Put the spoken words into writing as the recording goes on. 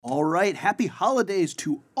right, happy holidays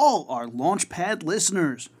to all our Launchpad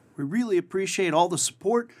listeners. We really appreciate all the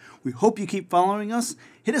support. We hope you keep following us.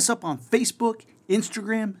 Hit us up on Facebook,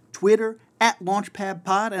 Instagram, Twitter, at Launchpad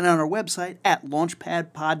Pod, and on our website at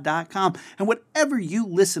launchpadpod.com. And whatever you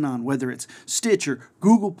listen on, whether it's Stitcher,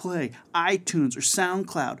 Google Play, iTunes, or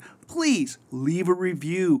SoundCloud, please leave a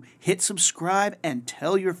review, hit subscribe, and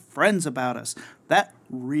tell your friends about us. That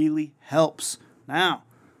really helps. Now,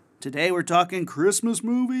 today we're talking Christmas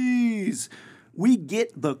movies. We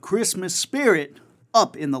get the Christmas spirit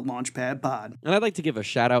up in the Launchpad Pod. And I'd like to give a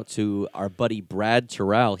shout out to our buddy Brad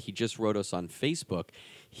Terrell. He just wrote us on Facebook.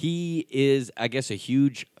 He is, I guess, a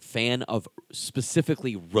huge fan of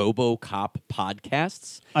specifically RoboCop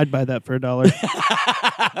podcasts. I'd buy that for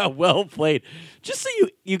 $1. Well played. Just so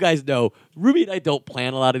you guys know, Ruby and I don't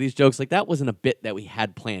plan a lot of these jokes. Like, that wasn't a bit that we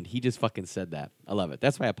had planned. He just fucking said that. I love it.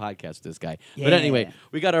 That's why I podcast this guy. Yeah. But anyway,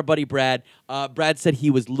 we got our buddy Brad. Brad said he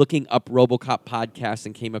was looking up RoboCop podcasts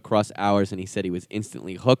and came across ours, and he said he was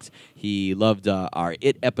instantly hooked. He loved our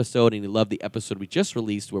It episode, and he loved the episode we just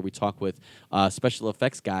released where we talk with special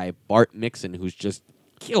effects guy Bart Mixon, who's just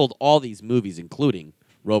killed all these movies, including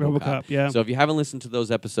RoboCop. Yeah. So if you haven't listened to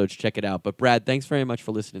those episodes, check it out. But Brad, thanks very much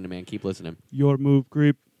for listening, man. Keep listening. Your move,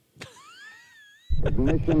 creep.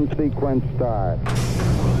 Ignition sequence start.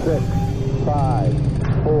 6, 5,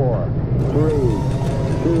 4, 3, 2,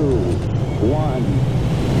 1,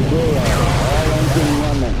 0. All engine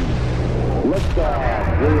running. Liftoff.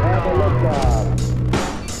 We have a liftoff.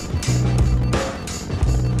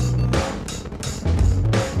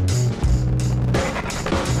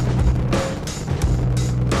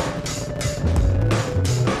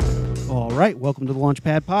 All right, welcome to the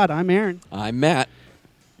Launchpad Pod. I'm Aaron. I'm Matt.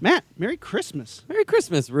 Matt, Merry Christmas. Merry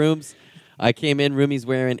Christmas, Rooms. I came in. Roomy's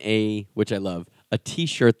wearing which I love, a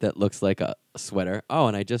T-shirt that looks like a sweater. Oh,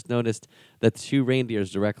 and I just noticed that 2 reindeers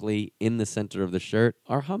directly in the center of the shirt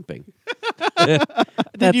are humping.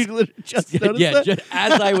 Did you just notice that? Just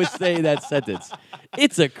as I was saying that sentence.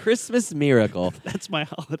 It's a Christmas miracle. That's my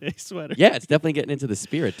holiday sweater. Yeah, it's definitely getting into the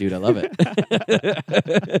spirit, dude. I love it.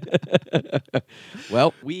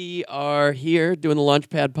 Well, we are here doing the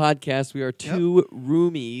Launchpad Podcast. We are 2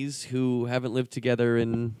 roomies who haven't lived together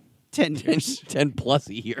in 10 years. 10 plus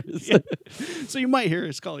years. Yeah. So you might hear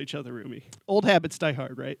us call each other roomie. Old habits die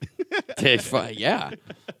hard, right? Yeah.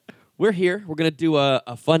 We're here. We're going to do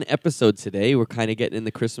a fun episode today. We're kind of getting in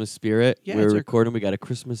the Christmas spirit. Yeah, we're recording. We got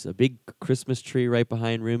a big Christmas tree right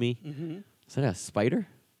behind Roomy. Mm-hmm. Is that a spider?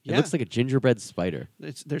 Yeah. It looks like a gingerbread spider.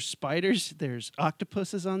 There's spiders. There's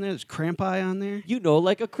octopuses on there. There's Krampus on there. You know,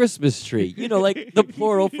 like a Christmas tree. You know, like the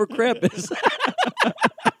plural for Krampus.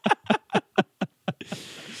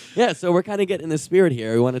 Yeah, so we're kind of getting in the spirit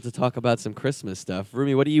here. We wanted to talk about some Christmas stuff.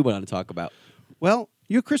 Roomy, what do you want to talk about? Well,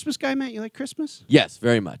 you a Christmas guy, Matt? You like Christmas? Yes,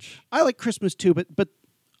 very much. I like Christmas too, but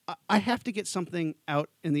I have to get something out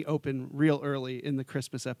in the open real early in the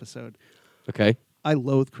Christmas episode. Okay. I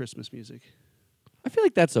loathe Christmas music. I feel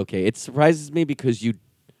like that's okay. It surprises me because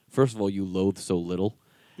first of all, you loathe so little.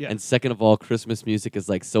 Yeah. And second of all, Christmas music is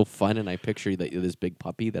like so fun, and I picture that you're this big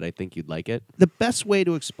puppy that I think you'd like it. The best way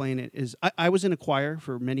to explain it is I was in a choir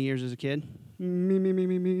for many years as a kid.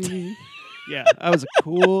 Me. Yeah, I was a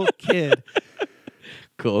cool kid.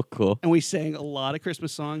 Cool. And we sang a lot of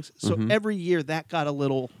Christmas songs. So every year that got a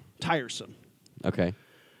little tiresome. Okay.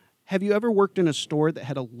 Have you ever worked in a store that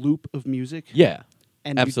had a loop of music? Yeah.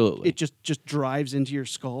 And absolutely. It just drives into your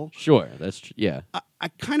skull? Sure. That's yeah. I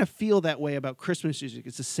kind of feel that way about Christmas music.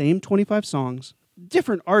 It's the same 25 songs,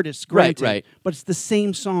 different artists, granted, right. But it's the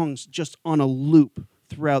same songs just on a loop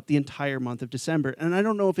throughout the entire month of December. And I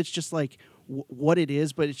don't know if it's just like what it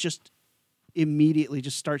is, but it's just immediately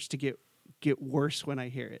just starts to get worse when I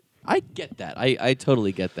hear it. I get that. I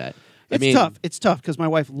totally get that. It's tough because my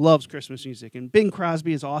wife loves Christmas music, and Bing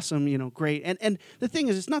Crosby is awesome, great. And the thing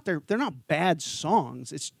is, they're not bad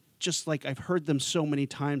songs. It's just like I've heard them so many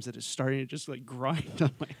times that it's starting to just like grind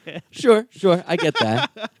on my head. Sure. I get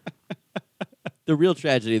that. The real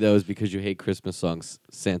tragedy, though, is because you hate Christmas songs,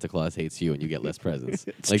 Santa Claus hates you and you get less presents.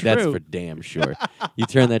 That's for damn sure. You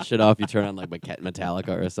turn that shit off, you turn on like Metallica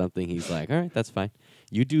or something, he's like, all right, that's fine.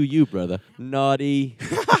 You do you, brother. Naughty.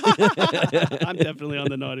 I'm definitely on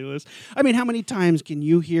the naughty list. I mean, how many times can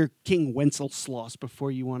you hear King Wenceslas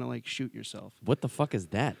before you want to like shoot yourself? What the fuck is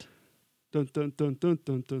that? Dun, dun, dun, dun,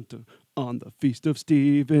 dun, dun, dun. On the feast of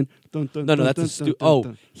Stephen. Dun, dun, No, dun, that's dun, a dun, dun,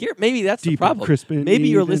 dun. here. Maybe that's the Deep and problem. crisp and Maybe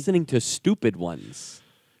you're even. listening to stupid ones.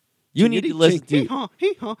 You need to listen to.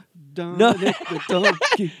 No.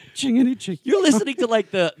 You're listening to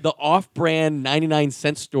like the off-brand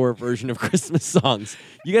 99-cent store version of Christmas songs.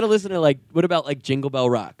 You got to listen to like, what about like Jingle Bell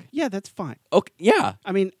Rock? Yeah, that's fine. Okay, yeah.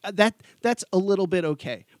 I mean, that's a little bit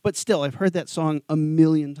okay. But still, I've heard that song a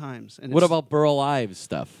million times. And What about Burl Ives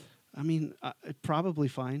stuff? I mean, probably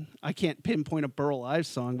fine. I can't pinpoint a Burl Ives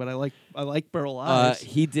song, but I like Burl Ives.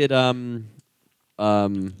 He did. I mean,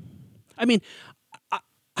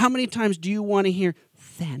 how many times do you want to hear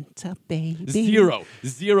Santa Baby?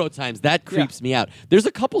 Zero times. That creeps me out. There's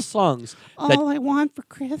a couple songs. All I want for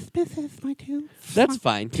Christmas is my tooth. That's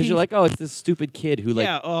fine, because you're like, oh, it's this stupid kid who like.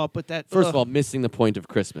 Yeah. Oh, but that. First of all, missing the point of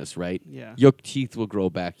Christmas, right? Yeah. Your teeth will grow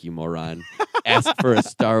back, you moron. Ask for a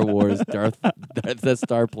Star Wars Darth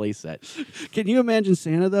Star playset. Can you imagine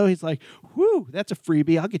Santa though? He's like, "Whoo, that's a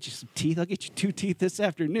freebie. I'll get you some teeth. I'll get you 2 teeth this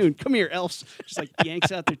afternoon. Come here, elves." Just like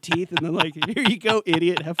yanks out their teeth and then like, "Here you go,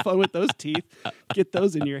 idiot. Have fun with those teeth. Get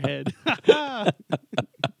those in your head."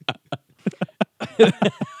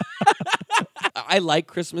 I like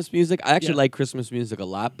Christmas music. I actually like Christmas music a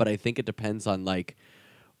lot, but I think it depends on like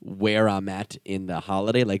where I'm at in the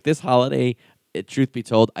holiday. Like this holiday, truth be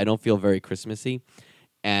told, I don't feel very Christmassy,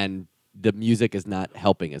 and the music is not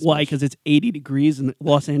helping as much. Why? Because it's 80 degrees and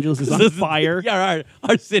Los Angeles is on fire. Yeah,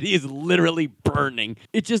 our city is literally burning.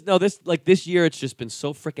 It just this year it's just been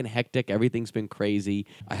so freaking hectic. Everything's been crazy.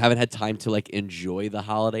 I haven't had time to like enjoy the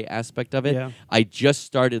holiday aspect of it. Yeah. I just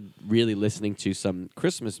started really listening to some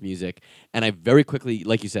Christmas music, and I very quickly,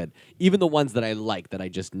 like you said, even the ones that I like, that I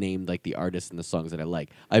just named like the artists and the songs that I like,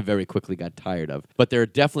 I very quickly got tired of. But there are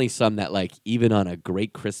definitely some that like even on a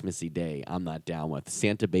great Christmassy day, I'm not down with.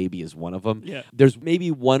 Santa Baby is one of them. Yeah. There's maybe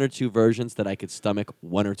 1 or 2 versions that I could stomach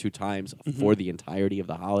 1 or 2 times for the entirety of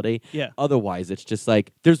the holiday. Yeah. Otherwise, it's just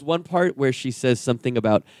like, there's one part where she says something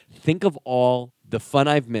about, think of all the fun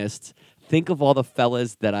I've missed. Think of all the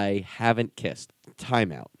fellas that I haven't kissed.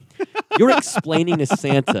 Time out. You're explaining to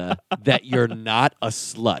Santa that you're not a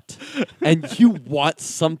slut, and you want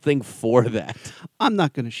something for that. I'm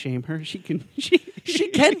not going to shame her. She can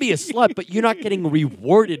be a slut, but you're not getting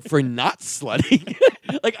rewarded for not slutting.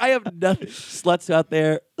 Like, I have nothing. Sluts out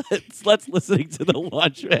there, sluts listening to the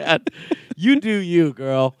Launchpad. You do you,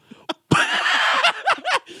 girl.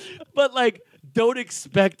 But, like, don't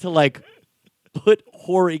expect to, like, put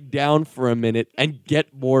whoring down for a minute and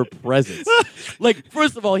get more presents. Like,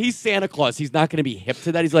 first of all, he's Santa Claus. He's not going to be hip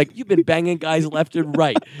to that. He's like, you've been banging guys left and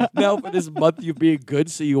right. Now for this month you're being good,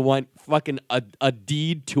 so you want fucking a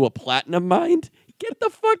deed to a platinum mine? Get the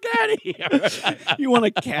fuck out of here. You want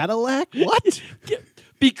a Cadillac? What?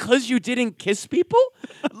 Because you didn't kiss people?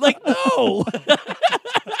 Like, no.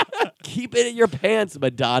 Keep it in your pants,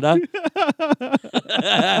 Madonna.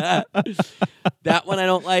 That one I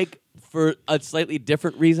don't like. For a slightly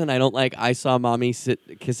different reason, I don't like I Saw Mommy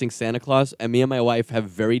Kissing Santa Claus, and me and my wife have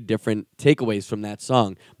very different takeaways from that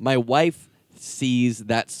song. My wife sees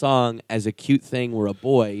that song as a cute thing where a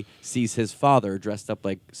boy sees his father dressed up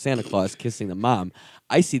like Santa Claus kissing the mom.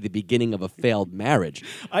 I see the beginning of a failed marriage.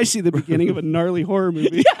 I see the beginning of a gnarly horror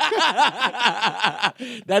movie.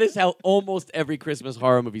 That is how almost every Christmas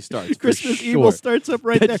horror movie starts. Christmas Evil starts up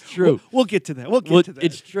right there. That's true. We'll get to that. We'll get to that.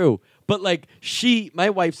 It's true. But like my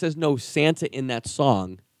wife says, no, Santa in that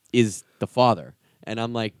song is the father. And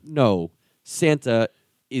I'm like, no, Santa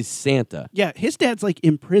is Santa. Yeah, his dad's like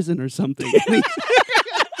in prison or something.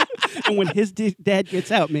 And when his dad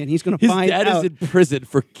gets out, man, he's going to find out. His dad is in prison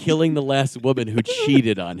for killing the last woman who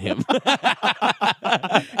cheated on him.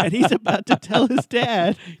 And he's about to tell his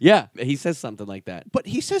dad. Yeah, he says something like that. But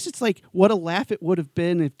he says it's like, what a laugh it would have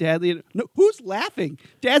been if Dad... No, who's laughing?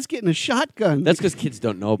 Dad's getting a shotgun. That's because kids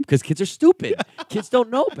don't know, because kids are stupid. Kids don't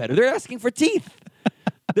know better. They're asking for teeth.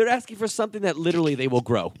 They're asking for something that literally they will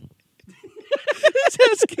grow. He's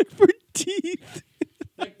asking for teeth.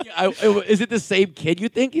 Is it the same kid you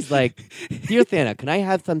think? He's like, dear Santa, can I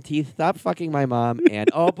have some teeth? Stop fucking my mom.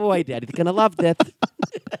 And oh boy, Daddy's gonna love this.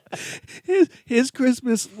 His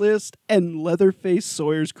Christmas list and Leatherface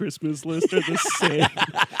Sawyer's Christmas list are the same.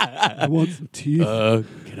 I want some teeth.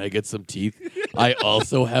 Can I get some teeth? I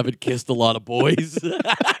also haven't kissed a lot of boys.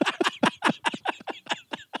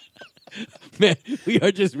 Man, we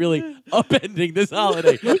are just really upending this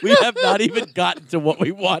holiday. We have not even gotten to what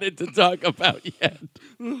we wanted to talk about yet.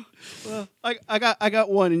 Well, I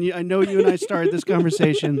got one, and I know you and I started this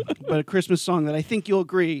conversation, but a Christmas song that I think you'll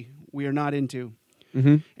agree we are not into.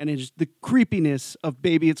 Mm-hmm. And it's the creepiness of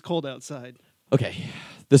Baby It's Cold Outside. Okay.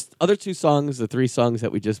 The other 2 songs, the 3 songs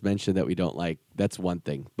that we just mentioned that we don't like, that's one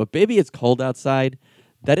thing. But Baby It's Cold Outside,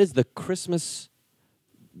 that is the Christmas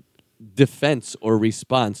defense or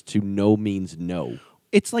response to No Means No.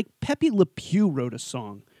 It's like Pepe Le Pew wrote a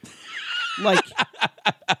song. Like,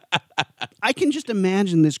 I can just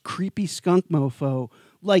imagine this creepy skunk mofo,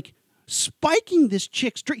 like, spiking this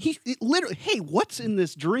chick's drink. He literally, hey, what's in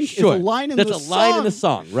this drink? Sure. Is a line in That's the a song. line in the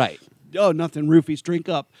song, right. Oh, nothing, roofies, drink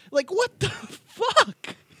up. Like, what the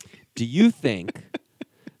fuck? Do you think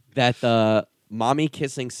that the mommy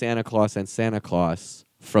kissing Santa Claus and Santa Claus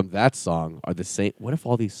from that song are the same? What if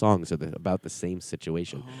all these songs are about the same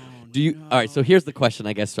situation? All right, so here's the question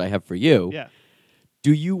I guess I have for you. Yeah.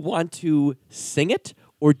 Do you want to sing it,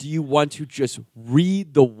 or do you want to just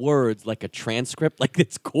read the words like a transcript, like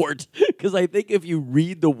it's court? Because I think if you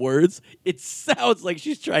read the words, it sounds like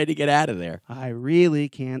she's trying to get out of there. I really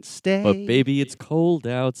can't stay. But baby, it's cold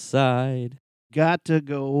outside. Got to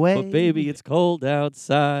go away. But baby, it's cold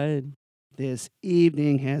outside. This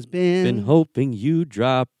evening has been hoping you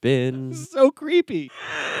drop in. so creepy.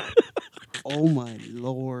 Oh my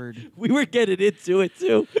Lord. We were getting into it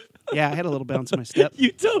too. Yeah, I had a little bounce in my step.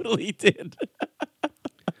 You totally did.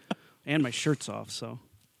 And my shirt's off, so.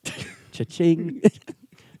 Cha-ching.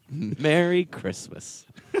 Merry Christmas.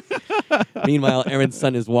 Meanwhile, Aaron's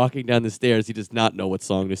son is walking down the stairs. He does not know what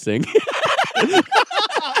song to sing.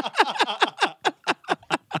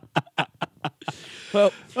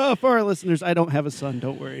 Well, for our listeners, I don't have a son.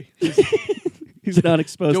 Don't worry. He's not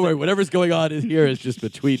exposed. Don't worry. Whatever's going on in here is just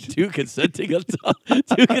between two consenting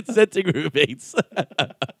roommates.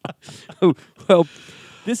 Well,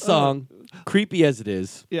 this song, creepy as it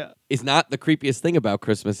is not the creepiest thing about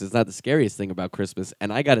Christmas. It's not the scariest thing about Christmas.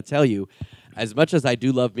 And I got to tell you, as much as I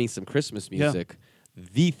do love me some Christmas music,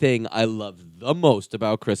 the thing I love the most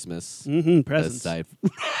about Christmas, presents. aside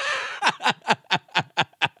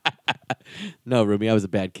No, Rumi, I was a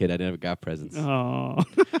bad kid. I never got presents. Oh.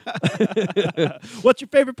 What's your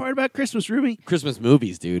favorite part about Christmas, Rumi? Christmas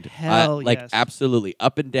movies, dude. Hell like, yes. absolutely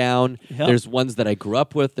up and down. Yep. There's ones that I grew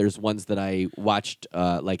up with. There's ones that I watched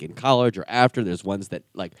like in college or after. There's ones that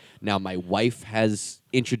like now my wife has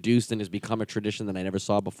introduced and has become a tradition that I never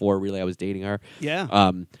saw before. Really, I was dating her. Yeah.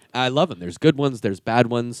 I love them. There's good ones. There's bad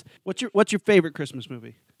ones. What's your favorite Christmas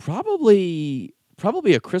movie? Probably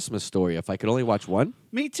A Christmas Story. If I could only watch one.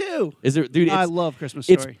 Me too. Is there, dude? I love Christmas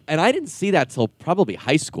Story. And I didn't see that till probably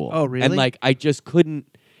high school. Oh, really? And like I just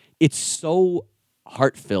couldn't. It's so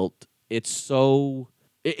heartfelt. It's so.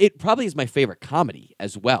 It probably is my favorite comedy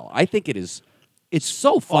as well. I think it is. It's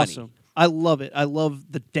so funny. Awesome. I love it. I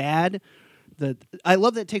love the dad. I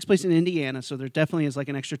love that it takes place in Indiana, so there definitely is like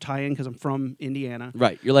an extra tie-in because I'm from Indiana.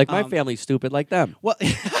 Right. You're like, my family's stupid like them. Well,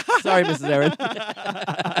 sorry, Mrs. Aaron.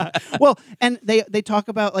 Well, and they talk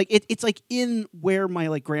about like it's like in where my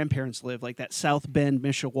like grandparents live, like that South Bend,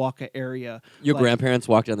 Mishawaka area. Your like, grandparents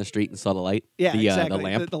walked down the street and saw the light? Yeah, The exactly.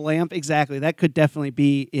 lamp? The lamp, exactly. That could definitely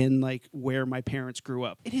be in like where my parents grew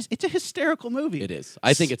up. It's a hysterical movie. It is.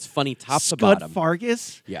 I think it's funny top to Scud bottom.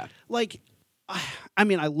 Fargus. Yeah. Like, I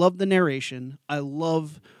mean, I love the narration.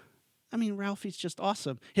 Ralphie's just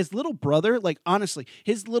awesome. His little brother, like, honestly,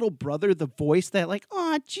 the voice that, like,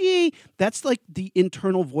 oh, gee, that's like the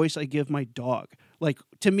internal voice I give my dog. Like,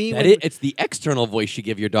 to me, It's the external voice you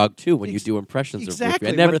give your dog, too, when you do impressions exactly.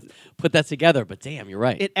 of Rufy. I never put that together, but damn, you're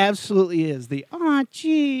right. It absolutely is. The, oh,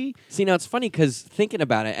 gee. See, now it's funny because thinking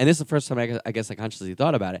about it, and this is the first time I guess I consciously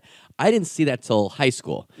thought about it, I didn't see that till high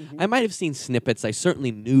school. I might have seen snippets. I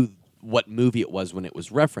certainly knew what movie it was when it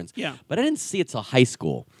was referenced. Yeah. But I didn't see it till high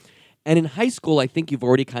school. And in high school, I think you've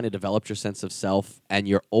already kind of developed your sense of self and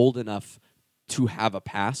you're old enough to have a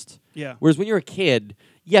past. Yeah. Whereas when you're a kid,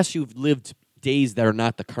 yes, you've lived days that are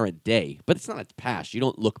not the current day, but it's not a past. You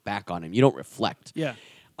don't look back on them. You don't reflect. Yeah.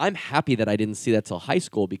 I'm happy that I didn't see that till high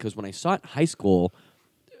school because when I saw it in high school,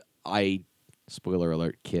 I, spoiler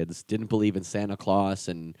alert, kids, didn't believe in Santa Claus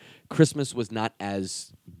and Christmas was not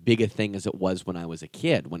as big a thing as it was when I was a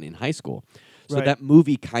kid, when in high school. So Right. that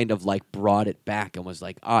movie kind of like brought it back and was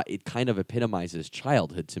like, it kind of epitomizes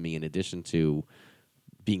childhood to me in addition to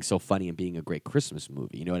being so funny and being a great Christmas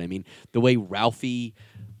movie. You know what I mean? The way Ralphie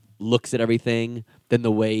looks at everything, then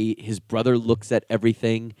the way his brother looks at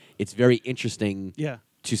everything. It's very interesting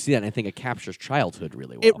to see that. And I think it captures childhood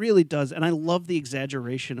really well. It really does. And I love the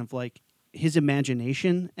exaggeration of like his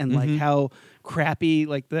imagination and like how crappy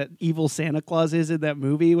like that evil Santa Claus is in that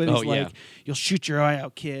movie when he's like, you'll shoot your eye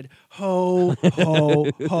out, kid. Ho, ho,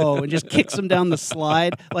 ho. And just kicks him down the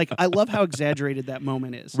slide. Like, I love how exaggerated that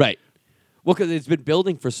moment is. Right. Well, because it's been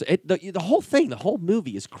building for the whole thing, the whole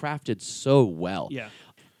movie is crafted so well. Yeah.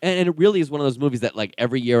 And it really is one of those movies that, like,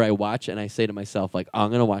 every year I watch and I say to myself, like, I'm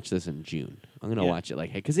going to watch this in June. I'm going to watch it, like,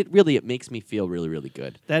 hey, because it makes me feel really, really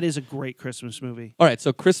good. That is a great Christmas movie. All right,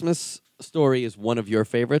 so Christmas Story is one of your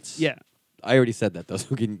favorites? Yeah. I already said that though.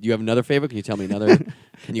 So you have another favorite? Can you tell me another?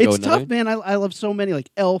 Can you go It's another? tough, man. I love so many, like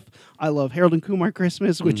Elf. I love Harold and Kumar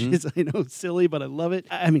Christmas, which is, I know, silly, but I love it.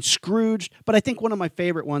 I mean, Scrooged. But I think one of my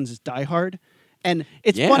favorite ones is Die Hard. And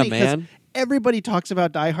it's funny because everybody talks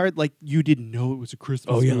about Die Hard like you didn't know it was a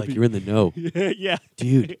Christmas movie. Like you're in the know. Yeah.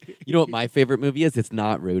 Dude, you know what my favorite movie is? It's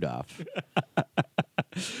not Rudolph.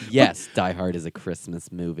 Yes, Die Hard is a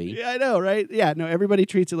Christmas movie. Yeah, I know, right? Yeah, no, everybody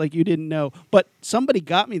treats it like you didn't know. But somebody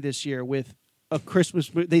got me this year with a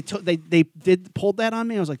Christmas movie. They pulled that on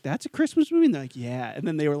me. I was like, that's a Christmas movie? And they're like, yeah. And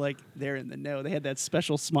then they were like, they're in the know. They had that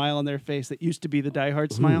special smile on their face that used to be the Die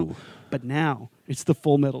Hard smile. Ooh. But now it's the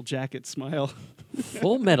Full Metal Jacket smile.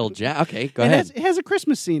 Full Metal Jacket. Okay, go ahead. It has a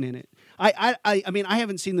Christmas scene in it. I mean, I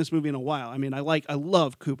haven't seen this movie in a while. I mean, I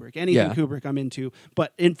love Kubrick. Anything Kubrick I'm into.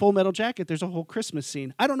 But in Full Metal Jacket, there's a whole Christmas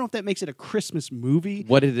scene. I don't know if that makes it a Christmas movie.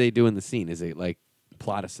 What did they do in the scene? Is it like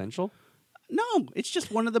plot essential? No, it's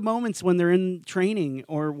just one of the moments when they're in training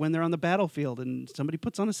or when they're on the battlefield and somebody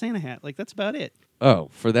puts on a Santa hat. Like, that's about it. Oh,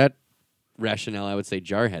 for that rationale, I would say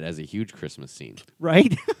Jarhead has a huge Christmas scene.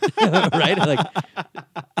 Right? Right? Like,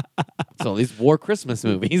 it's all these war Christmas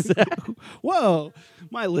movies. Whoa,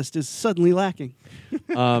 my list is suddenly lacking.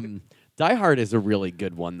 Die Hard is a really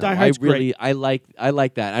good one, though. Die Hard's great. I like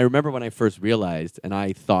that. I remember when I first realized, and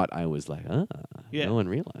I thought I was like, no one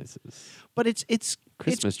realizes. But it's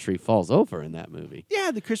Christmas tree falls over in that movie.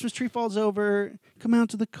 Yeah, the Christmas tree falls over. Come out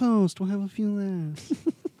to the coast. We'll have a few laughs.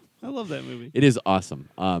 I love that movie. It is awesome.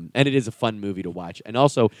 And it is a fun movie to watch. And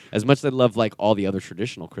also, as much as I love like all the other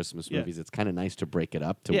traditional Christmas movies, it's kind of nice to break it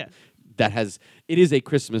up. It is a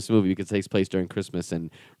Christmas movie because it takes place during Christmas.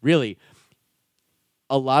 And really,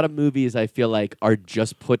 a lot of movies I feel like are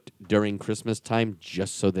just put during Christmas time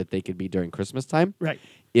just so that they could be during Christmas time. Right.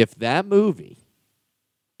 If Nakatomi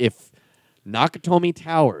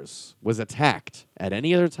Towers was attacked at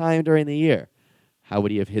any other time during the year, how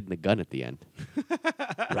would he have hidden the gun at the end?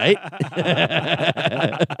 Right?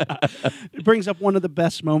 It brings up one of the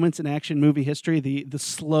best moments in action movie history, the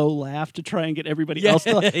slow laugh to try and get everybody else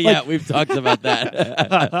to like, yeah, we've talked about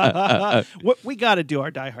that. We got to do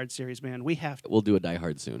our Die Hard series, man. We have to. We'll do a Die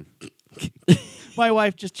Hard soon. My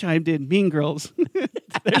wife just chimed in, Mean Girls.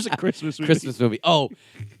 There's a Christmas movie. Christmas movie. Oh,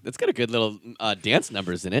 that's got a good little dance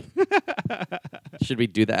numbers in it. Should we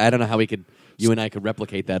do that? I don't know how you and I could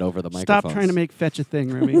replicate that over the microphones. Stop trying to make fetch a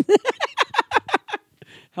thing, Remy.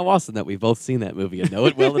 How awesome that we've both seen that movie and know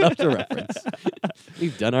it well enough to reference.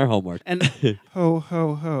 We've done our homework. And ho,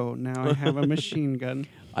 ho, ho, now I have a machine gun.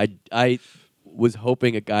 I was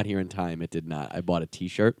hoping it got here in time. It did not. I bought a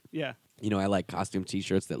T-shirt. Yeah. You know, I like costume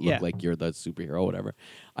T-shirts that look like you're the superhero or whatever.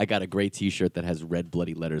 I got a gray T-shirt that has red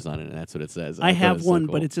bloody letters on it, and that's what it says. I have one,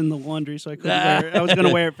 but it's in the laundry, so I couldn't wear it. I was going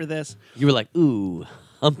to wear it for this. You were like, ooh,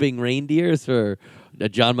 humping reindeers or a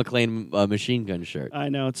John McClane machine gun shirt. I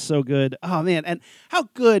know, it's so good. Oh, man. And how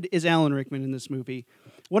good is Alan Rickman in this movie?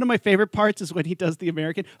 One of my favorite parts is when he does the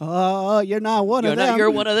American, oh, you're not one of them.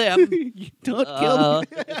 You're one of them. You don't kill me.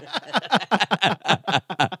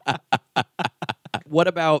 What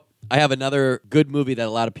about... I have another good movie that a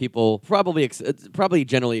lot of people probably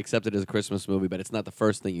generally accepted as a Christmas movie, but it's not the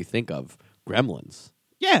first thing you think of. Gremlins.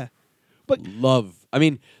 Yeah. But I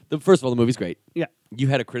mean, first of all, the movie's great. Yeah. You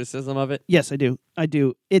had a criticism of it? Yes, I do.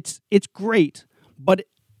 It's great, but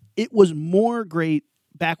it was more great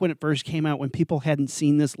back when it first came out when people hadn't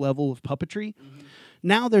seen this level of puppetry. Mm-hmm.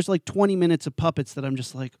 Now there's like 20 minutes of puppets that I'm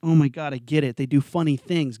just like, oh my God, I get it. They do funny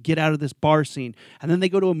things. Get out of this bar scene. And then they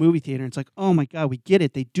go to a movie theater and it's like, oh my God, we get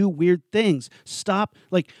it. They do weird things. Stop.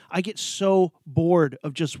 Like, I get so bored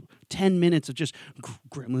of just 10 minutes of just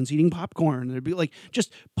gremlins eating popcorn. There'd be like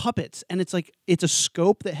just puppets. And it's like, it's a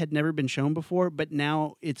scope that had never been shown before, but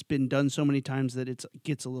now it's been done so many times that it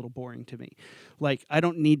gets a little boring to me. Like, I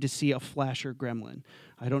don't need to see a flasher gremlin.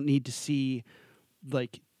 I don't need to see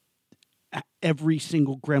like every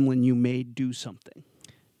single gremlin you made do something.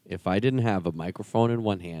 If I didn't have a microphone in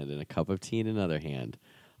one hand and a cup of tea in another hand,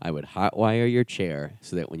 I would hotwire your chair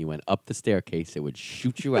so that when you went up the staircase, it would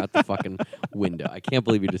shoot you out the fucking window. I can't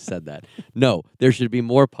believe you just said that. No, there should be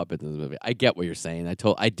more puppets in this movie. I get what you're saying.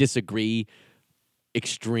 I disagree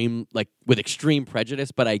with extreme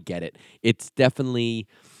prejudice, but I get it. It's definitely...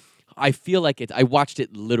 I feel like I watched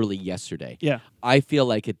it literally yesterday. Yeah. I feel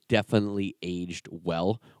like it definitely aged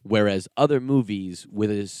well, whereas other movies with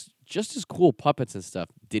just as cool puppets and stuff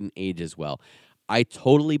didn't age as well. I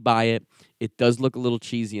totally buy it. It does look a little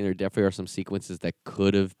cheesy, and there definitely are some sequences that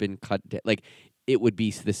could have been cut down. Like, it would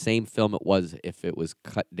be the same film it was if it was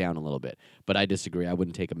cut down a little bit. But I disagree. I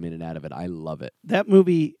wouldn't take a minute out of it. I love it. That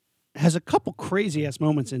movie has a couple crazy-ass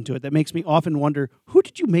moments into it that makes me often wonder, who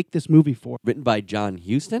did you make this movie for? Written by John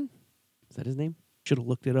Huston? Is that his name? Should have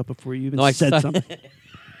looked it up before you even No, I said saw- something.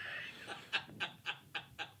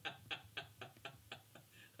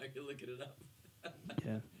 I can look it up.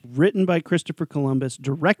 Yeah. Written by Christopher Columbus,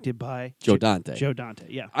 directed by Joe Dante. Joe Dante,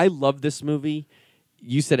 yeah. I love this movie.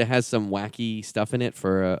 You said it has some wacky stuff in it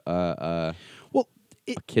for Well,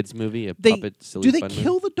 a kids movie, a they puppet, silly do they fun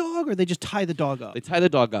kill movie. the dog or they just tie the dog up? They tie the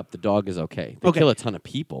dog up. The dog is okay. They Okay. kill a ton of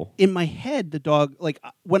people. In my head, the dog,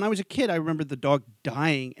 when I was a kid, I remember the dog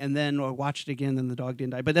dying, and then I watched it again, and the dog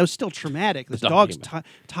didn't die. But that was still traumatic. This dog dog's came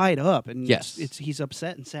tied up, and Yes. he's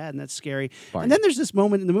upset and sad, and that's scary. Barney. And then there's this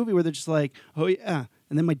moment in the movie where they're just like, oh, yeah.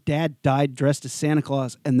 And then my dad died dressed as Santa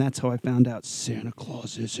Claus, and that's how I found out Santa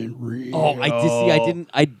Claus isn't real. Oh, I did see. I didn't.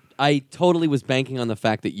 I totally was banking on the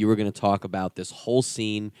fact that you were going to talk about this whole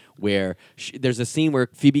scene where there's a scene where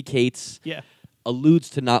Phoebe Cates Yeah.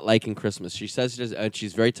 alludes to not liking Christmas. She says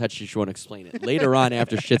she's very touchy. She won't explain it. Later on,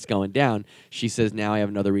 after shit's going down, she says, now I have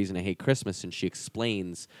another reason to hate Christmas. And she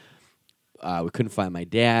explains, we couldn't find my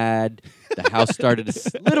dad. The house started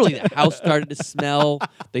to literally the house started to smell.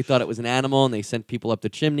 They thought it was an animal, and they sent people up the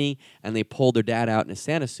chimney, and they pulled their dad out in a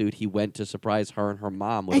Santa suit. He went to surprise her and her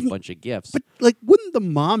mom with a bunch of gifts. But, wouldn't the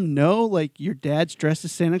mom know, your dad's dressed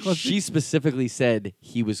as Santa Claus? She specifically said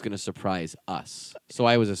he was going to surprise us. So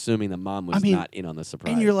I was assuming the mom was not in on the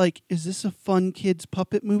surprise. And you're like, is this a fun kids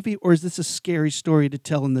puppet movie, or is this a scary story to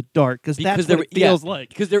tell in the dark? Because that's what it feels like.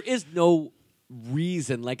 Because there is no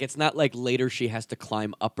reason. It's not like later she has to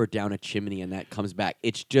climb up or down a chimney and that comes back.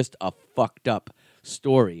 It's just a fucked up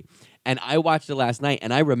story. And I watched it last night,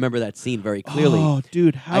 and I remember that scene very clearly. Oh,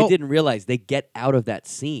 dude, how... I didn't realize they get out of that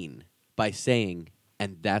scene by saying,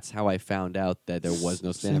 and that's how I found out that there was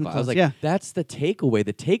no Santa Claus. I was like, yeah. that's the takeaway.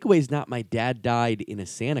 The takeaway is not my dad died in a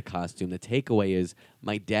Santa costume. The takeaway is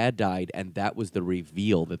my dad died, and that was the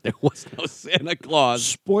reveal that there was no Santa Claus.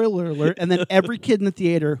 Spoiler alert. And then every kid in the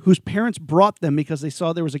theater whose parents brought them because they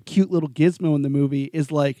saw there was a cute little gizmo in the movie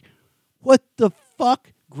is like, what the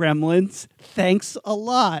fuck, Gremlins? Thanks a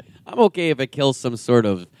lot. I'm okay if it kills some sort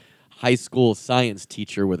of high school science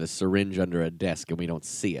teacher with a syringe under a desk and we don't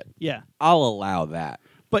see it. Yeah. I'll allow that.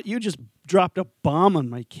 But you just dropped a bomb on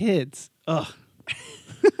my kids. Ugh.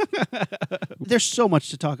 There's so much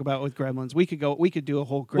to talk about with Gremlins. We could do a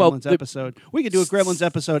whole Gremlins episode. We could do a Gremlins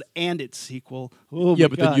episode and its sequel. Oh Yeah, my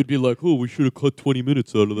but God. then you'd be like, oh, we should have cut 20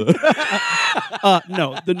 minutes out of that.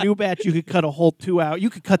 No, the new batch you could cut a whole 2 hour. You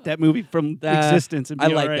could cut that movie from existence and be I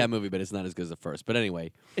like all right. that movie, but it's not as good as the first. But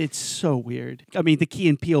anyway. It's so weird. I mean, the Key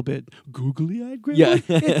and Peele bit. Googly-eyed Gremlin? Yeah.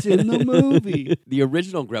 It's in the movie. The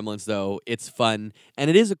original Gremlins, though, it's fun. And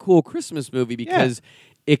it is a cool Christmas movie because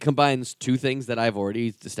it combines two things that I've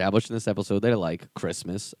already established in this episode that I like,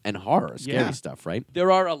 Christmas and horror, scary stuff, right?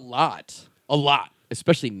 There are a lot,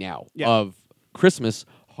 especially now, of Christmas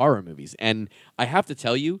horror movies. And I have to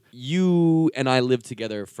tell you, you and I lived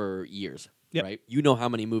together for years, right? You know how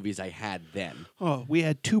many movies I had then. Oh, we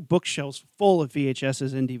had 2 bookshelves full of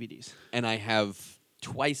VHSs and DVDs. And I have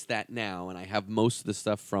twice that now, and I have most of the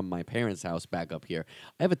stuff from my parents' house back up here.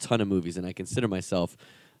 I have a ton of movies, and I consider myself,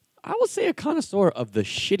 I will say, a connoisseur of the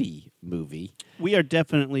shitty movie. We are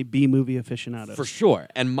definitely B-movie aficionados. For sure.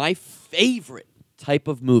 And my favorite type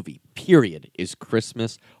of movie, period, is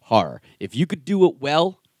Christmas horror. If you could do it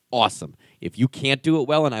well, awesome. If you can't do it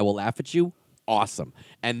well and I will laugh at you, awesome.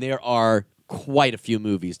 And there are quite a few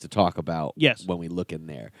movies to talk about when we look in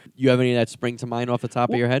there. You have any that spring to mind off the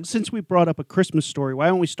top of your head? Since we brought up A Christmas Story, why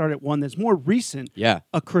don't we start at one that's more recent? Yeah.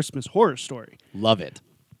 A Christmas Horror Story. Love it.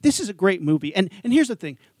 This is a great movie. And here's the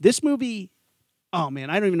thing. This movie, oh man,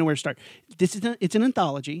 I don't even know where to start. It's an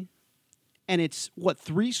anthology, and it's,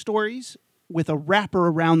 3 stories with a wrapper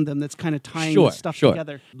around them that's kind of tying the stuff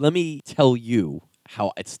together. Let me tell you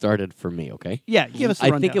how it started for me, okay? Yeah, give us the I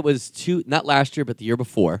rundown. think it was not last year, but the year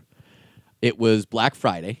before. It was Black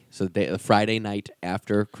Friday, so the Friday night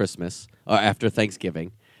after Christmas, or after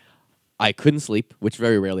Thanksgiving. I couldn't sleep, which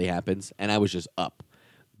very rarely happens, and I was just up,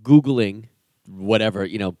 Googling whatever,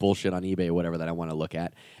 bullshit on eBay or whatever that I want to look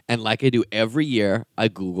at. And like I do every year, I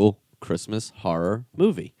Google Christmas horror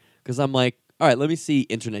movie. Because I'm like, all right, let me see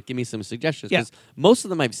internet. Give me some suggestions. Because most of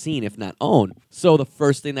them I've seen, if not own. So the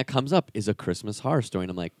first thing that comes up is A Christmas Horror Story.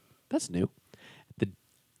 And I'm like, that's new. The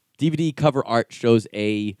DVD cover art shows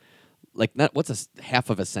what's a half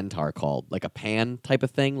of a centaur called? Like a pan type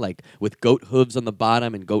of thing, like with goat hooves on the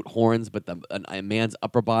bottom and goat horns, but a man's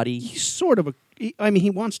upper body. He's sort of he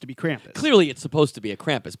wants to be Krampus. Clearly, it's supposed to be a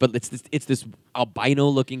Krampus, but it's this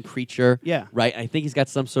albino-looking creature. Yeah. Right? I think he's got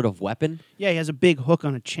some sort of weapon. Yeah, he has a big hook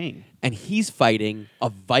on a chain. And he's fighting a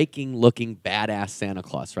Viking-looking badass Santa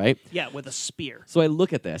Claus, right? Yeah, with a spear. So I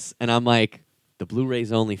look at this, and I'm like, the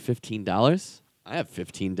Blu-ray's only $15? I have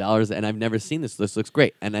 $15 and I've never seen this. This looks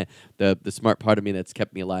great. And the smart part of me that's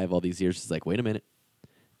kept me alive all these years is like, wait a minute.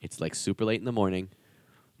 It's like super late in the morning.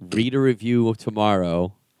 Read a review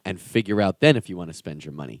tomorrow and figure out then if you want to spend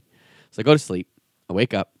your money. So I go to sleep. I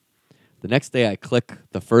wake up. The next day I click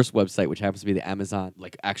the first website, which happens to be the Amazon,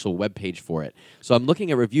 like actual web page for it. So I'm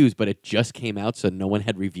looking at reviews, but it just came out, so no one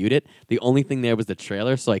had reviewed it. The only thing there was the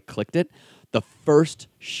trailer, so I clicked it. The first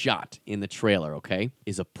shot in the trailer, okay,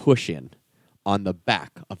 is a push-in on the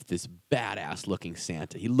back of this badass-looking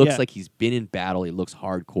Santa. He looks like he's been in battle. He looks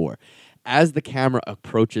hardcore. As the camera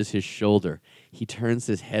approaches his shoulder, he turns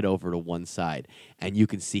his head over to one side, and you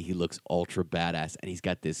can see he looks ultra badass, and he's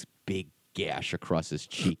got this big gash across his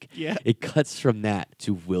cheek. Yeah. It cuts from that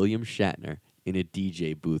to William Shatner in a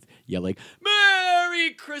DJ booth yelling,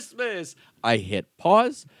 "Merry Christmas!" I hit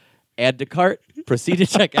pause, add to cart, proceed to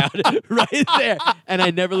check out right there. And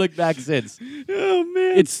I never looked back since. Oh,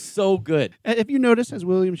 man. It's so good. If you notice, as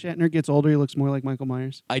William Shatner gets older, he looks more like Michael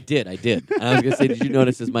Myers. I did. And I was going to say, did you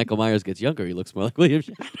notice as Michael Myers gets younger, he looks more like William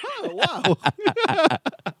Shatner? Oh, wow.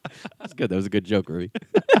 That's good. That was a good joke, Ruby.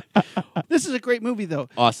 This is a great movie, though.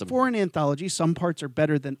 Awesome. For an anthology, some parts are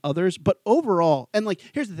better than others, but overall, and like,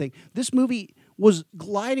 here's the thing. This movie was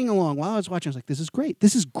gliding along while I was watching. I was like, this is great.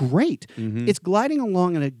 This is great. Mm-hmm. It's gliding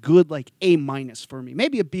along in a good, like, A- for me.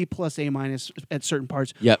 Maybe a B+, A- at certain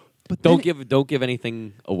parts. Yep. But Don't give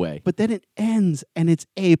anything away. But then it ends and it's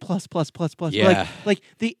A+++++. Yeah. Like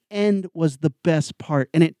the end was the best part,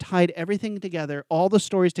 and it tied everything together, all the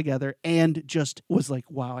stories together, and just was like,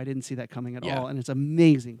 wow, I didn't see that coming at all, and it's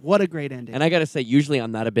amazing. What a great ending. And I got to say, usually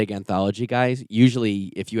I'm not a big anthology guy.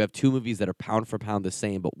 Usually, if you have two movies that are pound for pound the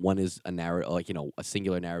same, but one is a narrative, like, a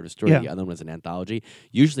singular narrative story, the other one is an anthology.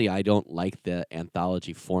 Usually, I don't like the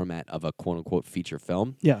anthology format of a quote unquote feature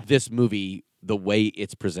film. Yeah. This movie, the way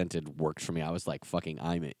it's presented, worked for me. I was like, fucking,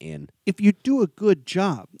 I'm in. If you do a good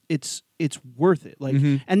job, it's worth it. Like,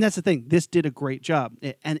 and that's the thing. This did a great job,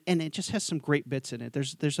 and it just has some great bits in it.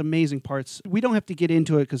 There's amazing parts. We don't have to get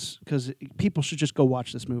into it because people should just go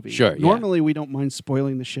watch this movie. Sure. Normally, we don't mind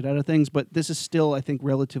spoiling the shit out of things, but this is still, I think,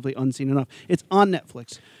 relatively unseen enough. It's on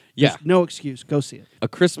Netflix. Yeah. There's no excuse. Go see it. A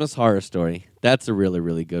Christmas Horror Story. That's a really,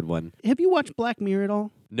 really good one. Have you watched Black Mirror at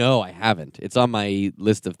all? No, I haven't. It's on my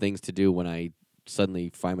list of things to do when I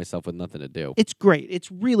suddenly find myself with nothing to do. It's great.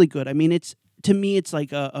 It's really good. I mean, to me, it's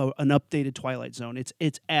like an updated Twilight Zone.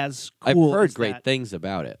 It's as cool. I've heard as great that. things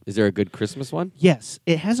about it. Is there a good Christmas one? Yes,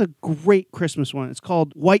 it has a great Christmas one. It's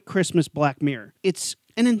called White Christmas Black Mirror. It's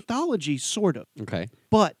an anthology, sort of. Okay.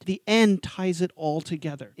 But the end ties it all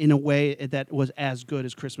together in a way that was as good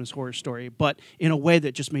as Christmas Horror Story, but in a way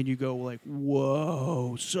that just made you go like,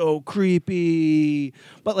 whoa, so creepy.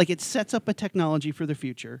 But like, it sets up a technology for the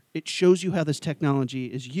future. It shows you how this technology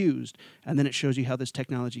is used, and then it shows you how this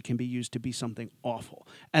technology can be used to be something awful.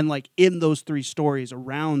 And like, in those three stories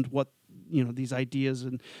around what these ideas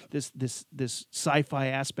and this sci-fi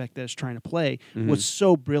aspect that it's trying to play was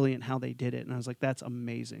so brilliant how they did it, and I was like, that's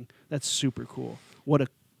amazing. That's super cool.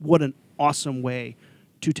 What an awesome way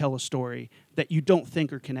to tell a story that you don't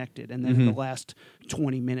think are connected, and then in the last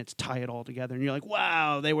 20 minutes tie it all together, and you're like,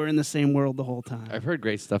 wow, they were in the same world the whole time. I've heard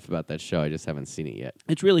great stuff about that show. I just haven't seen it yet.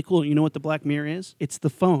 It's really cool. You know what the Black Mirror is? It's the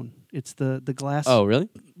phone. It's the glass. Oh, really?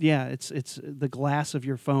 Yeah, it's the glass of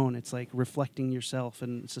your phone. It's like reflecting yourself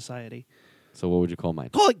in society. So what would you call mine?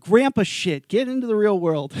 Call it grandpa shit. Get into the real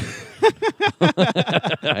world.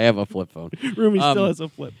 I have a flip phone. Rumi still has a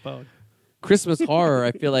flip phone. Christmas horror,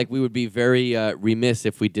 I feel like we would be very remiss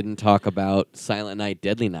if we didn't talk about Silent Night,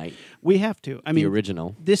 Deadly Night. We have to. I mean, the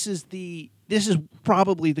original. This is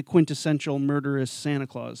probably the quintessential murderous Santa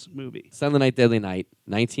Claus movie. Silent Night, Deadly Night,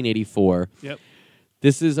 1984. Yep.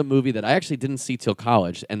 This is a movie that I actually didn't see till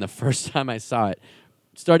college, and the first time I saw it,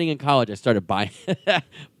 starting in college, I started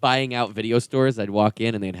buying out video stores. I'd walk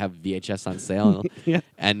in and they'd have VHS on sale. Yeah.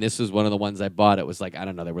 And this was one of the ones I bought. It was like, I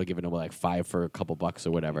don't know, they were giving away like $5 for a couple bucks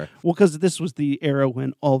or whatever. Well, because this was the era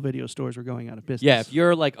when all video stores were going out of business. Yeah, if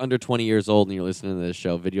you're like under 20 years old and you're listening to this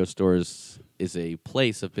show, video stores is a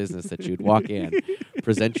place of business that you'd walk in,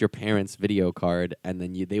 present your parents' video card, and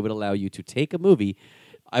then they would allow you to take a movie.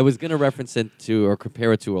 I was going to reference it to or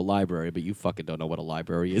compare it to a library, but you fucking don't know what a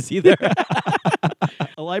library is either.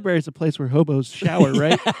 A library is a place where hobos shower,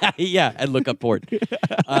 right? Yeah, and look up porn.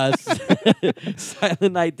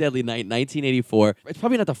 Silent Night, Deadly Night, 1984. It's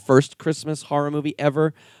probably not the first Christmas horror movie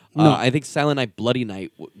ever. No. I think Silent Night, Bloody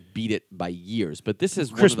Night beat it by years, but this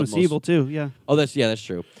is Christmas one of the most, Evil, too, yeah. Oh, that's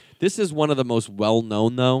true. This is one of the most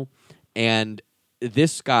well-known, though, and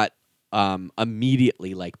this got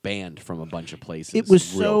immediately like banned from a bunch of places. It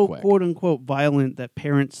was real so quick. quote unquote violent that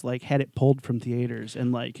parents like had it pulled from theaters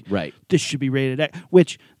and like Right. this should be rated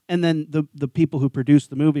X. And then the people who produced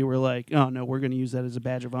the movie were like, oh no, we're going to use that as a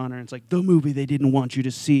badge of honor. And it's like the movie they didn't want you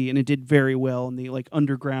to see, and it did very well in the like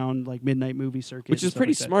underground like midnight movie circuit, Which is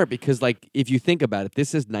pretty smart because like if you think about it, this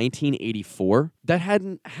is 1984. That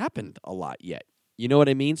hadn't happened a lot yet. You know what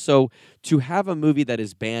I mean? So to have a movie that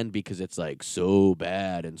is banned because it's like so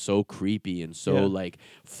bad and so creepy and so like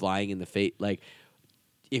flying in the face, like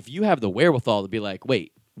if you have the wherewithal to be like,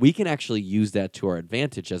 wait, we can actually use that to our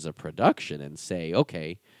advantage as a production and say,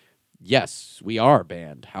 okay, yes, we are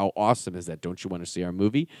banned. How awesome is that? Don't you want to see our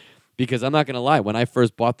movie? Because I'm not going to lie, when I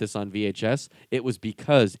first bought this on VHS, it was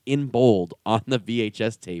because in bold on the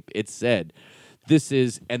VHS tape, it said, this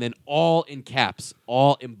is, and then all in caps,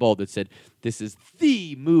 all in bold, it said, this is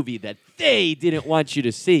the movie that they didn't want you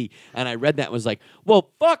to see. And I read that and was like, well,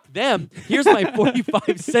 fuck them. Here's my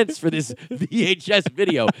 45 cents for this VHS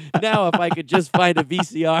video. Now, if I could just find a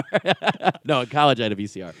VCR. No, in college I had a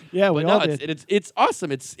VCR. Yeah, we but all no, did. it's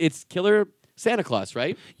awesome. It's killer Santa Claus,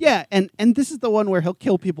 right? Yeah, and this is the one where he'll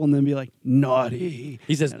kill people and then be like, naughty.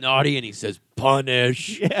 He says naughty and he says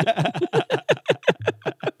punish. Yeah.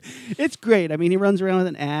 It's great. I mean, he runs around with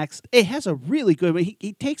an axe. It has a really good.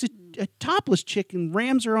 He takes a topless chick and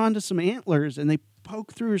rams her onto some antlers, and they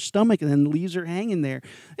poke through her stomach and then leaves her hanging there.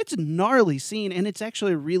 It's a gnarly scene, and it's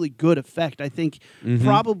actually a really good effect. I think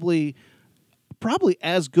probably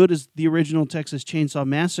as good as the original Texas Chainsaw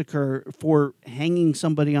Massacre for hanging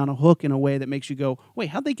somebody on a hook in a way that makes you go, wait,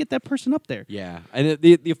 how'd they get that person up there? Yeah, and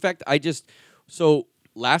the effect. So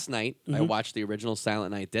last night I watched the original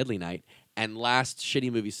Silent Night, Deadly Night. And last Shitty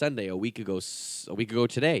Movie Sunday, a week ago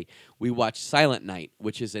today, we watched Silent Night,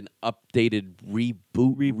 which is an updated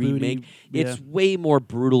remake. It's way more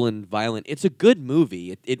brutal and violent. It's a good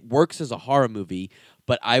movie. It works as a horror movie,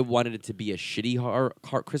 but I wanted it to be a shitty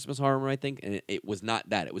Christmas horror movie, I think, and it was not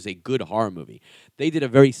that. It was a good horror movie. They did a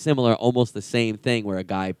very similar, almost the same thing, where a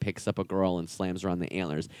guy picks up a girl and slams her on the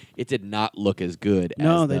antlers. It did not look as good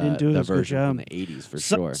as they didn't do the as good version job. from the 80s, for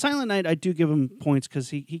sure. Silent Night, I do give him points because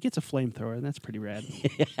he gets a flamethrower, and that's pretty rad.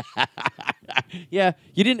 Yeah,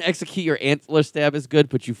 you didn't execute your antler stab as good,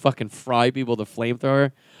 but you fucking fry people with a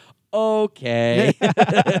flamethrower. Okay.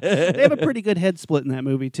 They have a pretty good head split in that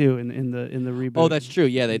movie too. In the reboot. Oh, that's true.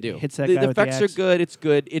 Yeah, they do. Hits that the guy with the effects axe. are good. It's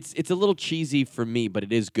good. It's a little cheesy for me, but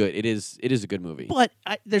it is good. It is a good movie. But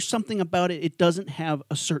there's something about it. It doesn't have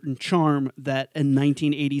a certain charm that a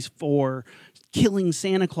 1984 killing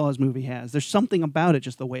Santa Claus movie has. There's something about it,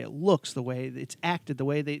 just the way it looks, the way it's acted, the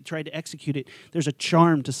way they tried to execute it. There's a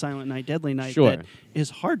charm to Silent Night, Deadly Night that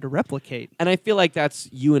is hard to replicate. And I feel like that's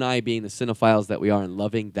you and I being the cinephiles that we are and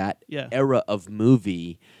loving that era of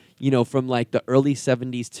movie, from like the early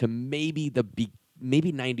 70s to maybe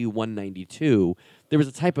maybe 91, 92, there was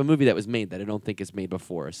a type of movie that was made that I don't think is made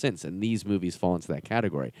before or since, and these movies fall into that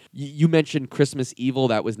category. You mentioned Christmas Evil,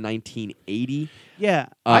 that was 1980. Yeah.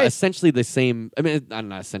 Essentially the same,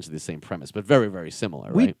 not essentially the same premise, but very, very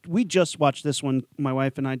similar, right? We just watched this one, my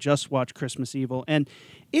wife and I just watched Christmas Evil, and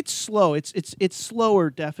it's slow. It's slower,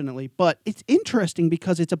 definitely, but it's interesting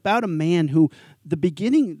because it's about a man who,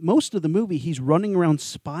 most of the movie, he's running around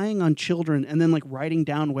spying on children and then like writing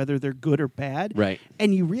down whether they're good or bad. Right.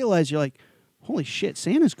 And you realize, you're like, holy shit,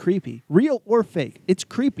 Santa's creepy. Real or fake. It's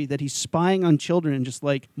creepy that he's spying on children and just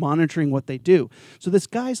like monitoring what they do. So this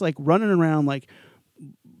guy's like running around like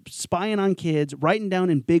spying on kids, writing down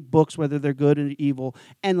in big books whether they're good or evil.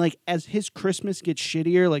 And like as his Christmas gets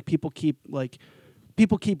shittier, like people keep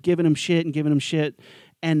giving him shit,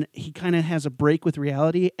 and he kind of has a break with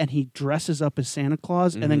reality, and he dresses up as Santa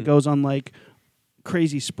Claus and then goes on like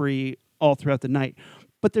crazy spree all throughout the night.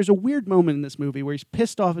 But there's a weird moment in this movie where he's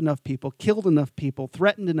pissed off enough people, killed enough people,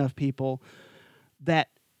 threatened enough people that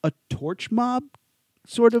a torch mob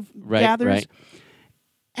sort of gathers. Right.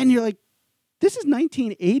 And you're like, this is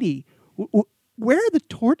 1980. Where are the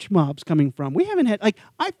torch mobs coming from? We haven't had,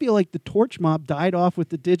 I feel like the torch mob died off with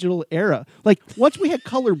the digital era. Like, once we had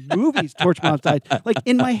color movies, torch mobs died. Like,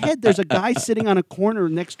 in my head, there's a guy sitting on a corner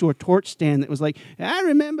next to a torch stand that was like, I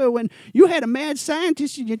remember when you had a mad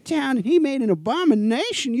scientist in your town and he made an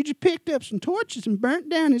abomination. You just picked up some torches and burnt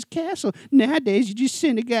down his castle. Nowadays, you just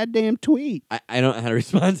send a goddamn tweet. I don't know how to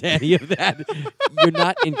respond to any of that. You're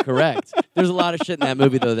not incorrect. There's a lot of shit in that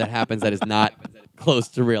movie, though, that happens that is not close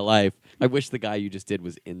to real life. I wish the guy you just did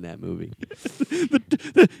was in that movie.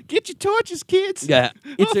 Get your torches, kids. Yeah.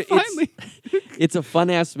 Finally. It's a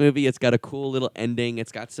fun-ass movie. It's got a cool little ending.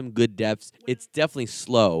 It's got some good depths. It's definitely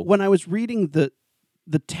slow. When I was reading the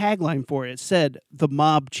tagline for it, it said, the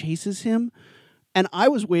mob chases him. And I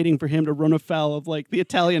was waiting for him to run afoul of like the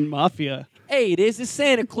Italian mafia. Hey, there's a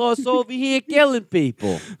Santa Claus over here killing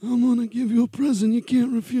people. I'm gonna give you a present you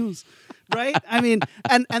can't refuse. Right? I mean,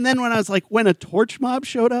 and then when I was like, when a torch mob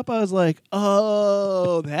showed up, I was like,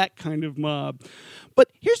 oh, that kind of mob. But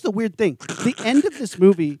here's the weird thing. The end of this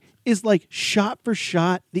movie is like shot for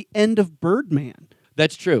shot the end of Birdman.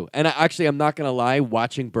 That's true. And I'm not going to lie,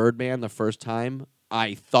 watching Birdman the first time,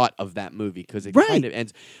 I thought of that movie because it kind of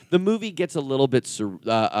ends. The movie gets a little bit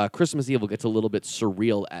Christmas Evil gets a little bit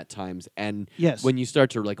surreal at times, and when you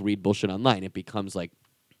start to like read bullshit online, it becomes like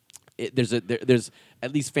there's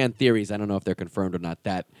at least fan theories. I don't know if they're confirmed or not.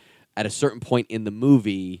 That at a certain point in the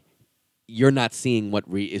movie, you're not seeing what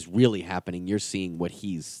is really happening. You're seeing what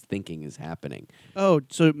he's thinking is happening. Oh,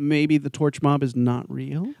 so maybe the torch mob is not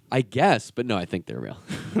real? I guess, but no, I think they're real.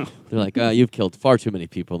 They're like, you've killed far too many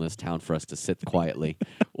people in this town for us to sit quietly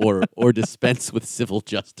or dispense with civil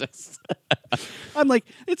justice. I'm like,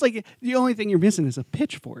 it's like the only thing you're missing is a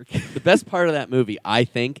pitchfork. The best part of that movie, I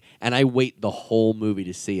think, and I wait the whole movie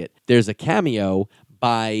to see it, there's a cameo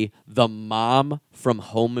by the mom from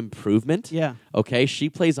Home Improvement. Yeah. Okay, she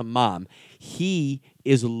plays a mom. He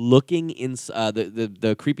is looking in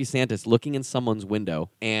the creepy Santa's looking in someone's window,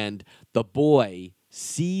 and the boy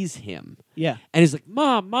sees him. Yeah. And he's like,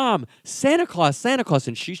 Mom, Santa Claus.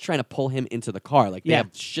 And she's trying to pull him into the car. Like, they have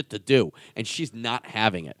shit to do. And she's not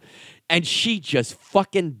having it. And she just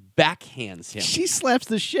fucking backhands him. She slaps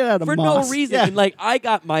the shit out of For Moss. no reason. Yeah. And, like, I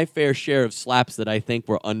got my fair share of slaps that I think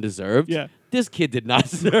were undeserved. Yeah. This kid did not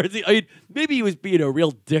deserve it. I mean, maybe he was being a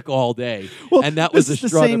real dick all day. Well, and that was the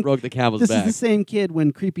straw that broke the camel's back. This is the same kid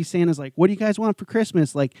when Creepy Santa's like, what do you guys want for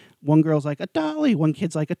Christmas? Like, one girl's like, a dolly. One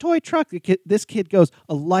kid's like, a toy truck. This kid goes,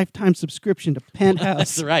 a lifetime subscription to Penthouse.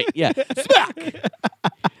 That's right, yeah. Smack!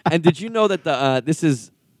 And did you know that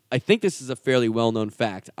I think this is a fairly well-known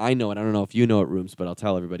fact. I know it. I don't know if you know it, Rooms, but I'll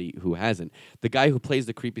tell everybody who hasn't. The guy who plays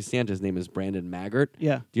the creepy Santa, his name is Brandon Maggart.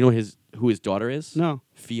 Yeah. Do you know who his daughter is? No.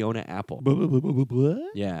 Fiona Apple. What?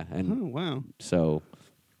 Yeah. And Oh, wow. so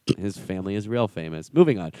his family is real famous.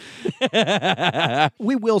 Moving on.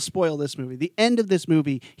 We will spoil this movie. The end of this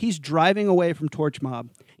movie, he's driving away from Torch Mob.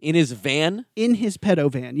 In his van? In his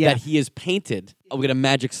pedo van, yeah. That he has painted with a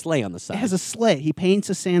magic sleigh on the side. It has a sleigh. He paints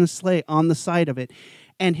a Santa sleigh on the side of it.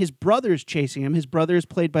 And his brother's chasing him. His brother is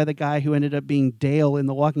played by the guy who ended up being Dale in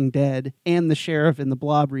The Walking Dead and the sheriff in the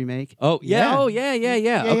Blob remake. Oh, yeah. Oh, yeah.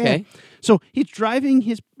 Okay. Yeah. So he's driving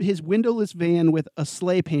his windowless van with a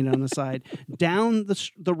sleigh painted on the side down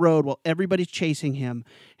the road while everybody's chasing him.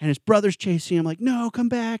 And his brother's chasing him like, no, come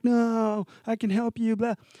back. No, I can help you.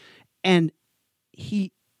 Blah. And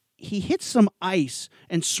he hits some ice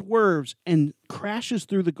and swerves and crashes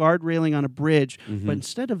through the guard railing on a bridge. Mm-hmm. But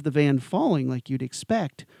instead of the van falling like you'd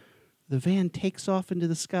expect, the van takes off into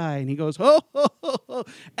the sky and he goes, ho, ho, ho, ho,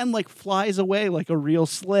 and like flies away like a real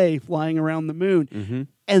sleigh flying around the moon. Mm-hmm.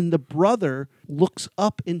 And the brother looks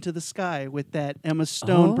up into the sky with that Emma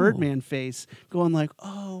Stone Birdman face going like,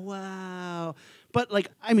 oh, wow. But like,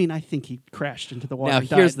 I mean, I think he crashed into the water. Now,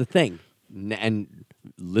 here's the thing, and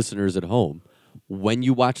listeners at home, when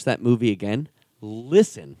you watch that movie again,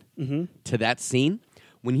 listen to that scene.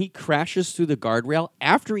 When he crashes through the guardrail,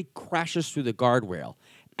 after he crashes through the guardrail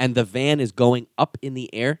and the van is going up in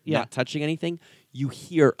the air, not touching anything, you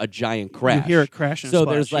hear a giant crash. You hear it crash. So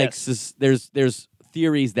there's like there's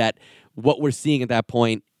theories that what we're seeing at that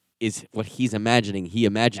point is what he's imagining. He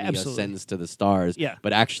imagines he ascends to the stars,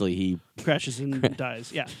 but actually he crashes and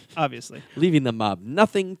dies. Yeah, obviously. Leaving the mob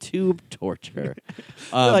nothing to torture.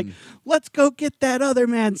 Like, let's go get that other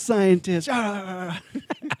mad scientist.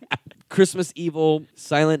 Christmas Evil,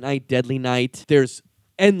 Silent Night, Deadly Night. There's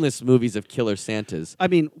endless movies of killer Santas. I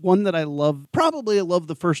mean, one that I love, probably I love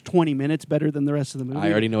the first 20 minutes better than the rest of the movie.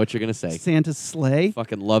 I already know what you're going to say. Santa's Sleigh.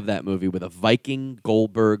 Fucking love that movie with a Viking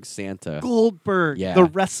Goldberg Santa. Goldberg. Yeah. The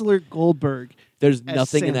wrestler Goldberg. There's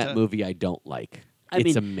nothing in that movie I don't like.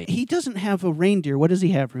 It's amazing. He doesn't have a reindeer. What does he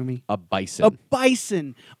have, Rumi? A bison. A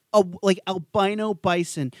bison. Like albino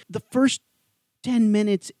bison. The first 10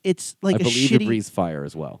 minutes, it's like I a believe shitty... it breathes fire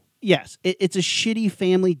as well. Yes, it's a shitty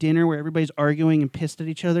family dinner where everybody's arguing and pissed at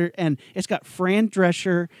each other, and it's got Fran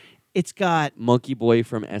Drescher, it's got Monkey Boy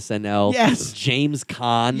from SNL. Yes, James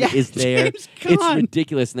Caan is there. James Caan. It's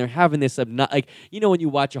ridiculous, and they're having this like when you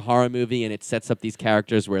watch a horror movie and it sets up these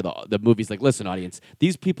characters where the movie's like, listen, audience,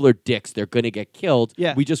 these people are dicks. They're gonna get killed.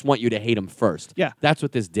 Yeah. We just want you to hate them first. Yeah, that's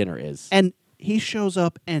what this dinner is. And he shows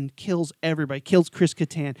up and kills everybody. Kills Chris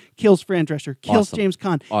Kattan. Kills Fran Drescher. Kills James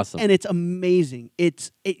Caan. Awesome. And it's amazing.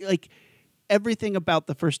 It's like everything about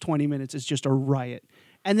the first 20 minutes is just a riot.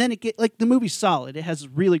 And then the movie's solid. It has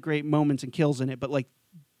really great moments and kills in it. But like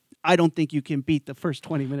I don't think you can beat the first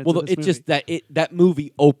 20 minutes Well, of this it's movie. just that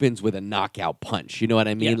movie opens with a knockout punch. You know what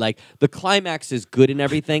I mean? Yeah. Like the climax is good and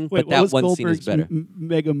everything, Wait, but what that was one scene is Goldberg's better.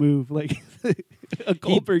 mega move, like a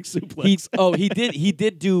Goldberg suplex. He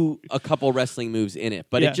did do a couple wrestling moves in it,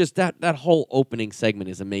 but Yeah. it just that whole opening segment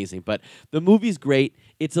is amazing. But the movie's great.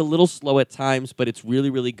 It's a little slow at times, but it's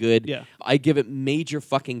really, really good. Yeah. I give it major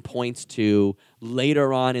fucking points to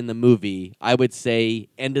later on in the movie. I would say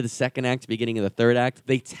end of the second act, beginning of the third act.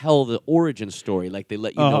 They tell the origin story, like they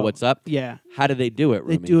let you know what's up. Yeah. How do they do it,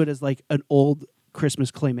 They Rumi? do it as like an old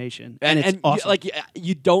Christmas claymation, and it's awesome. Like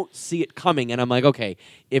you don't see it coming, and I'm like, okay,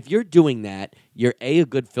 if you're doing that, you're a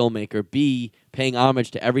good filmmaker, B, paying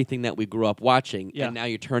homage to everything that we grew up watching, Yeah. and now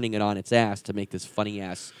you're turning it on its ass to make this funny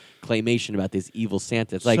ass claymation about this evil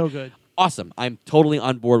Santa. It's like So good. awesome. I'm totally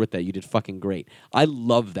on board with that. You did fucking great. I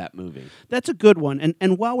love that movie. That's a good one.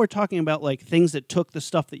 And while we're talking about like things that took the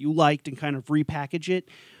stuff that you liked and kind of repackage it,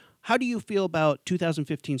 how do you feel about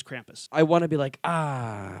 2015's Krampus? I want to be like,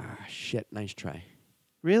 shit, nice try.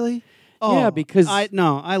 Really? Yeah, because- I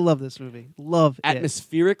love this movie. Love it.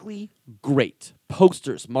 Atmospherically, great.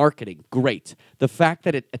 Posters, marketing, great. The fact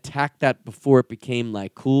that it attacked that before it became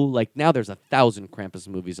like cool, like now there's 1,000 Krampus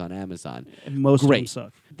movies on Amazon. And most great. of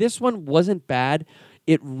them suck. This one wasn't bad.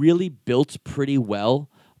 It really built pretty well.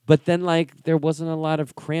 But then, like, there wasn't a lot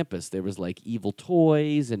of Krampus. There was like evil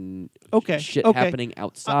toys and shit happening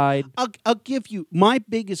outside. I'll give you my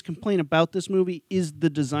biggest complaint about this movie is the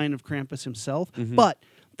design of Krampus himself, but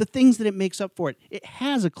the things that it makes up for it. It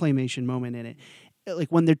has a claymation moment in it. Like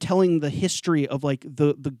when they're telling the history of like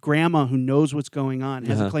the grandma who knows what's going on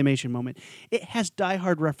has a claymation moment. It has Die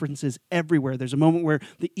Hard references everywhere. There's a moment where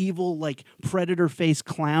the evil like predator face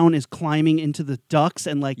clown is climbing into the ducks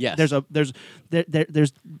and like Yes.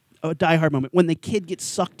 there's a Die Hard moment. When the kid gets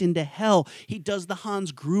sucked into hell, he does the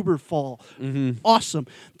Hans Gruber fall. Awesome.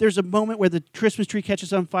 There's a moment where the Christmas tree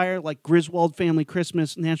catches on fire, like Griswold Family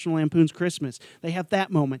Christmas, National Lampoon's Christmas. They have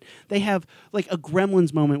that moment. They have like a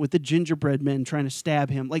Gremlins moment with the gingerbread men trying to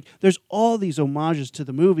stab him. Like there's all these homages to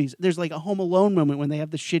the movies. There's like a Home Alone moment when they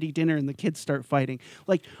have the shitty dinner and the kids start fighting.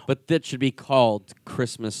 Like, But that should be called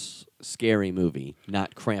Christmas Scary Movie,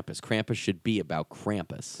 not Krampus. Krampus should be about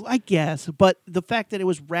Krampus. I guess, but the fact that it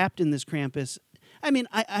was wrapped in this Krampus, I mean,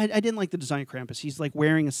 I didn't like the design of Krampus. He's like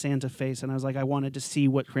wearing a Santa face, and I was like, I wanted to see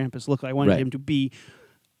what Krampus looked like. I wanted Right. him to be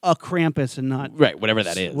a Krampus and not Right, whatever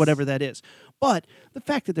that is. Whatever that is. But the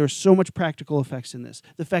fact that there was so much practical effects in this,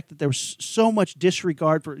 the fact that there was so much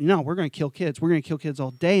disregard for, we're going to kill kids. We're going to kill kids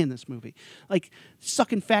all day in this movie. Like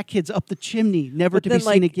sucking fat kids up the chimney, never But to then, be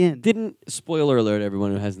like, seen again. Didn't, spoiler alert,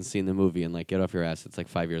 everyone who hasn't seen the movie, and like get off your ass, it's like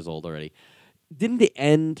 5 years old already. Didn't the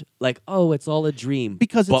end like, oh, it's all a dream?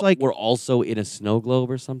 Because it's but like- we're also in a snow globe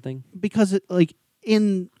or something? Because it like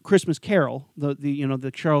in Christmas Carol,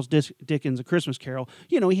 the Charles Dickens A Christmas Carol,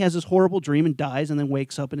 he has this horrible dream and dies and then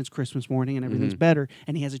wakes up and it's Christmas morning and everything's better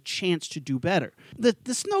and he has a chance to do better. The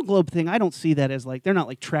snow globe thing, I don't see that as like they're not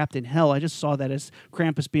like trapped in hell. I just saw that as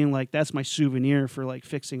Krampus being like, that's my souvenir for like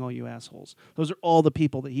fixing all you assholes. Those are all the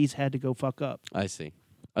people that he's had to go fuck up. I see.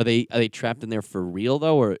 Are they trapped in there for real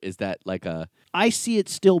though, or is that like a? I see it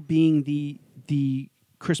still being the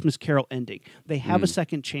Christmas Carol ending. They have a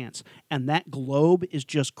second chance, and that globe is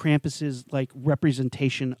just Krampus's like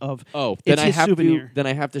representation of. Oh, it's then I his have souvenir. to. Then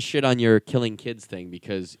I have to shit on your killing kids thing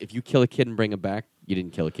because if you kill a kid and bring him back, you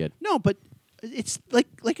didn't kill a kid. No, but it's like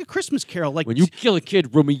a Christmas Carol. Like When you kill a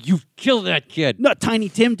kid, Rumi, you kill that kid. no, Tiny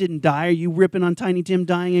Tim didn't die. Are you ripping on Tiny Tim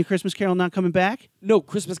dying in Christmas Carol not coming back? No,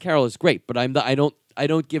 Christmas Carol is great, but I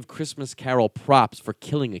don't give Christmas Carol props for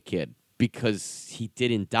killing a kid because he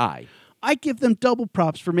didn't die. I give them double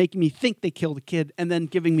props for making me think they killed a kid and then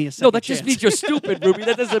giving me a second No, that chance. just means you're stupid, Ruby.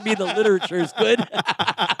 That doesn't mean the literature is good.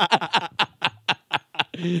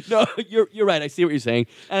 No, you're right. I see what you're saying.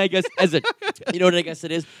 And I guess you know what I guess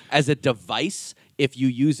it is? As a device, if you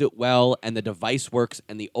use it well and the device works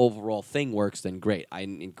and the overall thing works, then great.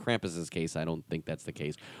 In Krampus's case, I don't think that's the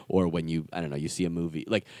case. Or when you see a movie.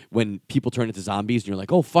 Like when people turn into zombies and you're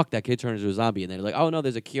like, oh, fuck, that kid turned into a zombie. And they're like, oh, no,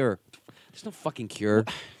 there's a cure. There's no fucking cure.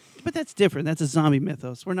 But that's different. That's a zombie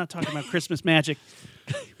mythos. We're not talking about Christmas magic.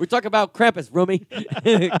 We're talking about Krampus, Rumi.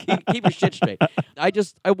 keep your shit straight.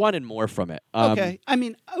 I wanted more from it. Okay. I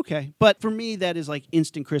mean, okay. But for me, that is like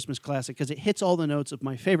instant Christmas classic because it hits all the notes of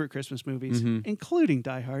my favorite Christmas movies, including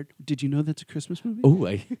Die Hard. Did you know that's a Christmas movie?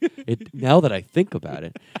 Oh, now that I think about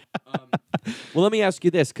it. Well, let me ask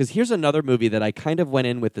you this, because here's another movie that I kind of went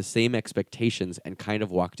in with the same expectations and kind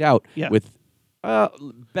of walked out with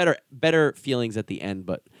better feelings at the end,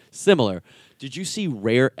 but similar. Did you see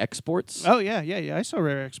Rare Exports? Oh, yeah. I saw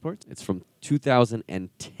Rare Exports. It's from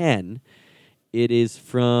 2010. It is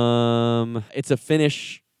it's a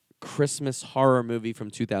Finnish Christmas horror movie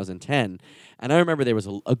from 2010. And I remember there was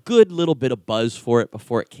a good little bit of buzz for it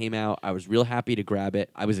before it came out. I was real happy to grab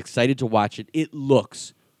it. I was excited to watch it. It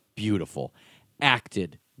looks beautiful.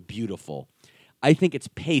 Acted beautiful. I think it's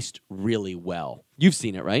paced really well. You've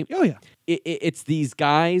seen it, right? Oh, yeah. It's these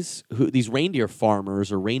guys, these reindeer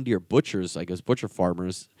farmers or reindeer butchers, I guess, butcher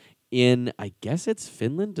farmers in, I guess it's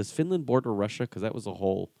Finland. Does Finland border Russia? Because that was a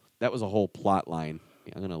whole plot line.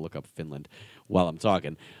 I'm going to look up Finland while I'm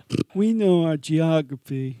talking. We know our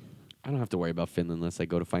geography. I don't have to worry about Finland unless I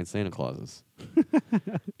go to find Santa Clauses.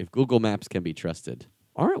 If Google Maps can be trusted.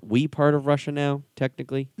 Aren't we part of Russia now,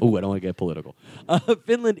 technically? Oh, I don't want to get political.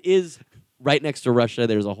 Finland is right next to Russia.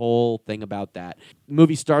 There's a whole thing about that. The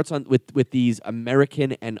movie starts with these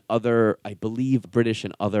American and other, I believe, British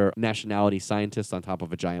and other nationality scientists on top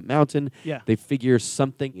of a giant mountain. Yeah. They figure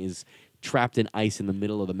something is trapped in ice in the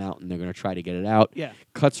middle of the mountain. They're going to try to get it out. Yeah.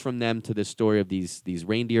 Cuts from them to this story of these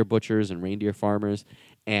reindeer butchers and reindeer farmers.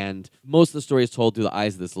 And most of the story is told through the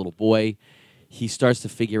eyes of this little boy. He starts to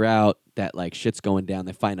figure out that like shit's going down.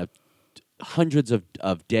 They find hundreds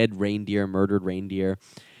of dead reindeer, murdered reindeer.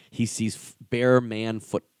 He sees bear man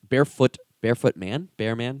footprints. Barefoot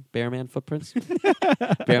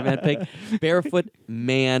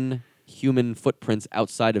man human footprints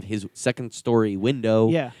outside of his second story window.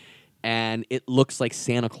 Yeah. And it looks like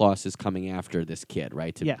Santa Claus is coming after this kid,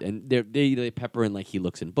 right? Yeah. And they pepper in like he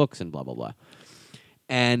looks in books and blah, blah, blah.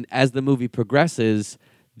 And as the movie progresses,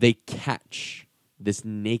 they catch this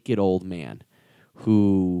naked old man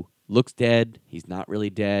who looks dead. He's not really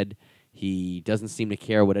dead. He doesn't seem to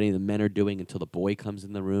care what any of the men are doing until the boy comes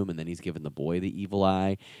in the room, and then he's giving the boy the evil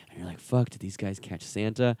eye. And you're like, fuck, did these guys catch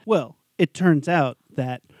Santa? Well, it turns out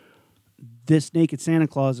that this naked Santa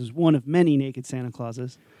Claus is one of many naked Santa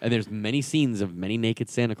Clauses. And there's many scenes of many naked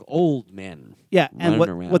old men. Yeah, and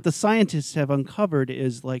running around. what the scientists have uncovered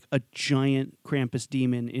is like a giant Krampus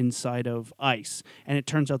demon inside of ice. And it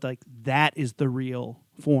turns out that is the real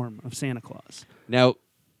form of Santa Claus. Now,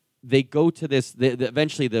 they go to this.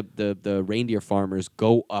 Eventually, the reindeer farmers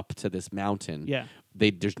go up to this mountain. Yeah.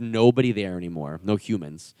 There's nobody there anymore. No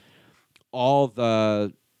humans. All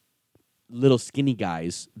the little skinny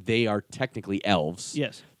guys, they are technically elves.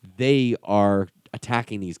 Yes. They are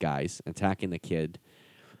attacking these guys, attacking the kid.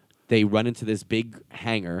 They run into this big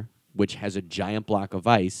hangar, which has a giant block of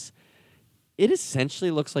ice. It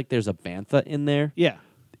essentially looks like there's a bantha in there. Yeah.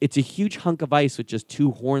 It's a huge hunk of ice with just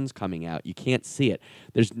two horns coming out. You can't see it.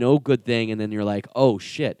 There's no good thing, and then you're like, oh,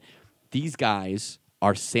 shit. These guys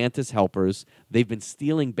are Santa's helpers. They've been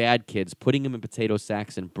stealing bad kids, putting them in potato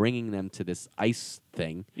sacks, and bringing them to this ice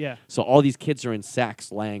thing. Yeah. So all these kids are in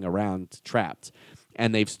sacks laying around trapped.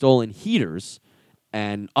 And they've stolen heaters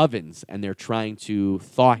and ovens, and they're trying to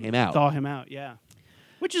thaw him out. Thaw him out, yeah.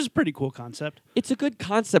 Which is a pretty cool concept. It's a good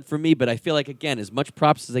concept for me, but I feel like, again, as much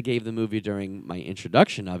props as I gave the movie during my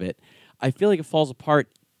introduction of it, I feel like it falls apart.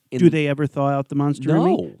 Do they ever thaw out the monster? No.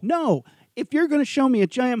 In me? No. If you're going to show me a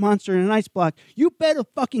giant monster in an ice block, you better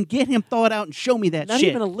fucking get him thawed out and show me that Not shit.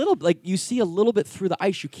 even a little. Like, you see a little bit through the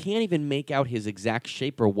ice. You can't even make out his exact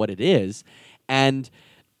shape or what it is. And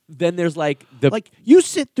then there's like the... Like, you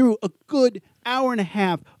sit through a good hour and a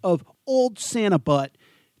half of old Santa butt,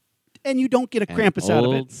 and you don't get a Krampus out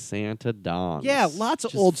of it. Old Santa dongs. Yeah, lots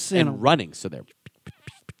of old Santa. And running, so they're...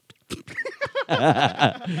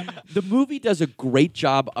 The movie does a great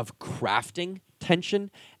job of crafting tension,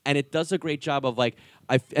 and it does a great job of like,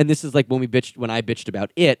 and this is like when I bitched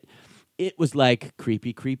about it. It was like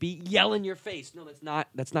creepy, yell in your face. No,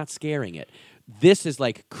 that's not scaring it. This is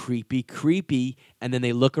like creepy, and then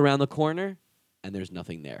they look around the corner, and there's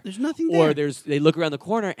nothing there. There's nothing there. Or they look around the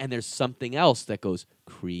corner, and there's something else that goes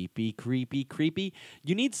creepy.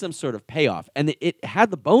 You need some sort of payoff, and it had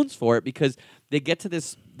the bones for it because they get to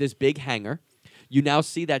this big hangar. You now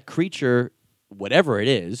see that creature, whatever it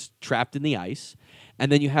is, trapped in the ice.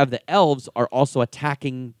 And then you have the elves are also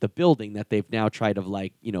attacking the building that they've now tried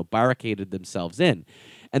to barricaded themselves in.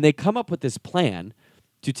 And they come up with this plan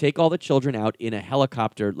to take all the children out in a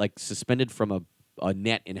helicopter, like suspended from a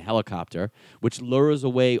net in a helicopter, which lures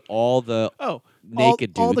away all the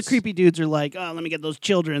naked dudes. All the creepy dudes are like, oh, let me get those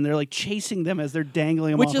children. They're like chasing them as they're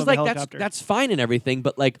dangling them which off is of like a helicopter. that's fine and everything,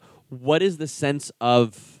 but like, what is the sense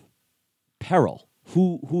of peril?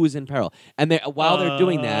 Who is in peril? And while they're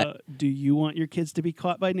doing that... Do you want your kids to be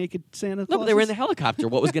caught by naked Santa Clauses? No, but they were in the helicopter.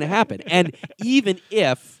 What was going to happen? And even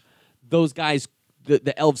if those guys,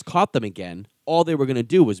 the elves caught them again, all they were going to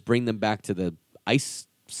do was bring them back to the ice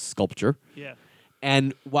sculpture. Yeah.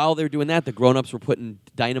 And while they're doing that, the grown-ups were putting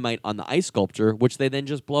dynamite on the ice sculpture, which they then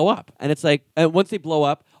just blow up. And it's like, once they blow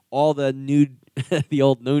up, all the nude the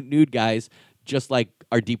old nude guys, just like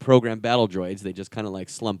our deprogrammed battle droids. They just kind of like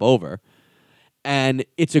slump over. And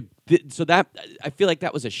so that I feel like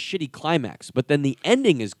that was a shitty climax. But then the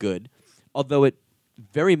ending is good, although it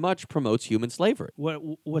very much promotes human slavery.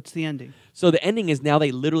 What's the ending? So the ending is now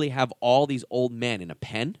they literally have all these old men in a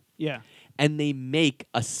pen. Yeah. And they make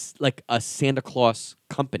a Santa Claus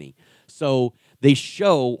company. So they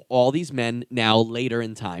show all these men now later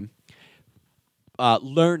in time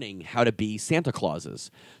learning how to be Santa Clauses.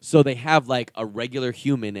 So they have like a regular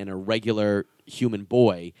human and a regular human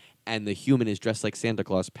boy, and the human is dressed like Santa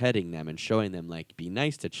Claus, petting them and showing them like be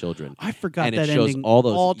nice to children. I forgot and that it shows ending all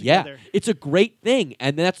those. altogether. Yeah, it's a great thing,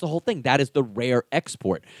 and that's the whole thing. That is the rare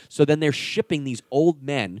export. So then they're shipping these old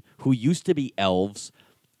men who used to be elves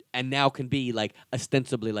and now can be like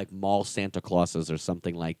ostensibly like mall Santa Clauses or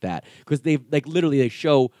something like that, because they like literally they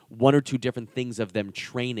show one or two different things of them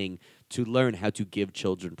training to learn how to give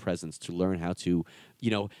children presents, to learn how to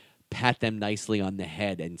pat them nicely on the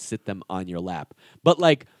head and sit them on your lap. But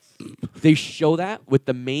like they show that with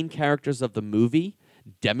the main characters of the movie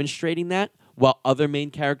demonstrating that, while other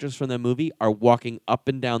main characters from the movie are walking up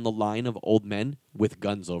and down the line of old men with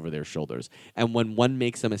guns over their shoulders. And when one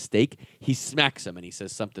makes a mistake, he smacks him and he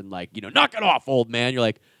says something like, knock it off, old man. You're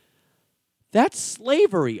like, that's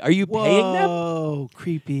slavery. Are you paying them? Oh,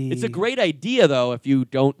 creepy. It's a great idea, though, if you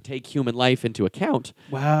don't take human life into account.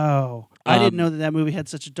 Wow. I didn't know that movie had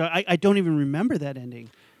such a dark... I don't even remember that ending.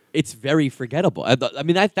 It's very forgettable. I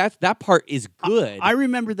mean, that part is good. I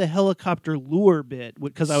remember the helicopter lure bit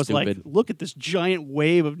because I was like, look at this giant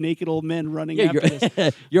wave of naked old men running after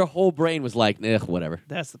this. Your whole brain was like, whatever.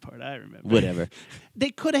 That's the part I remember. Whatever. They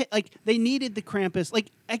could have, they needed the Krampus.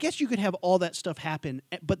 I guess you could have all that stuff happen,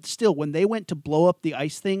 but still, when they went to blow up the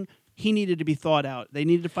ice thing, he needed to be thawed out. They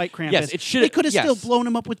needed to fight Krampus. Yes, it should. They could have still blown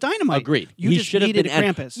him up with dynamite. Agreed. You just needed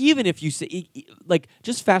Krampus. Even if you say,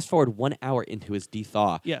 just fast forward 1 hour into his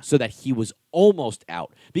thaw, yeah, so that he was almost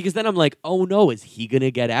out. Because then I'm like, oh no, is he gonna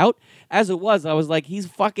get out? As it was, I was like, he's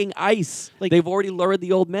fucking ice. They've already lured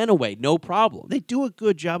the old men away. No problem. They do a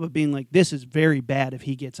good job of being like, this is very bad if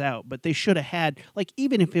he gets out. But they should have had,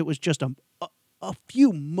 even if it was just a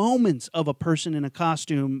few moments of a person in a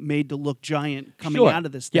costume made to look giant coming out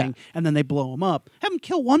of this thing, and then they blow him up. Have him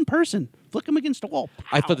kill one person. Flick him against a wall.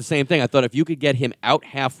 Pow. I thought the same thing. I thought if you could get him out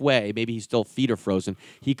halfway, maybe he's still feet are frozen,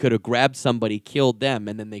 he could have grabbed somebody, killed them,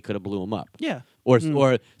 and then they could have blew him up. Yeah. Or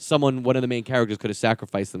one of the main characters could have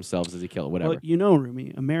sacrificed themselves as he killed, whatever. Well,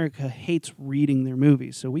 Rumi, America hates reading their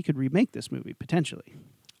movies, so we could remake this movie, potentially.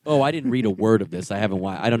 Oh, I didn't read a word of this. I haven't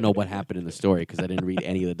watched. I don't know what happened in the story because I didn't read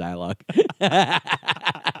any of the dialogue.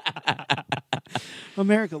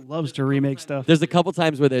 America loves to remake stuff. There's a couple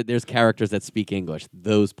times where there's characters that speak English.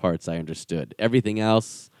 Those parts I understood. Everything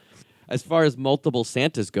else, as far as multiple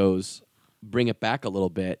Santas goes, bring it back a little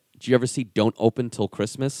bit. Did you ever see Don't Open Till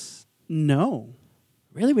Christmas? No.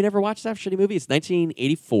 Really? We never watched that shitty movie? It's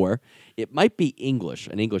 1984. It might be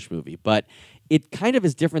an English movie, but it kind of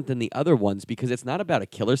is different than the other ones because it's not about a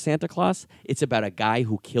killer Santa Claus. It's about a guy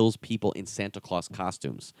who kills people in Santa Claus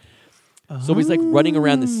costumes. So he's running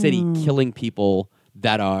around the city killing people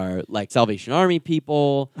that are Salvation Army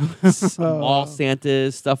people, small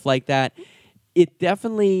Santas, stuff like that. It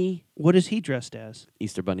definitely... What is he dressed as?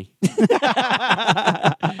 Easter Bunny.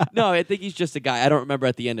 No, I think he's just a guy. I don't remember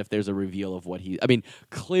at the end if there's a reveal of what he... I mean,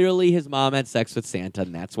 clearly his mom had sex with Santa,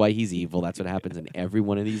 and that's why he's evil. That's what happens in every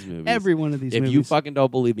one of these movies. Every one of these movies. If you fucking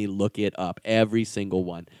don't believe me, look it up. Every single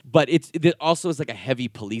one. But it also is a heavy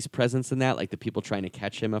police presence in that. The people trying to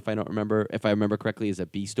catch him, if I remember correctly, is a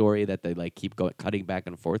B story that they keep cutting back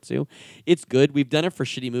and forth to. It's good. We've done it for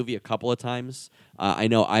Shitty Movie a couple of times. I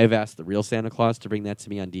know I've asked the real Santa Claus to bring that to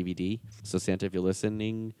me on DVD. So Santa, if you're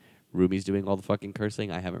listening, Rumi's doing all the fucking cursing.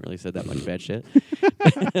 I haven't really said that much bad shit.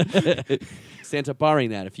 Santa,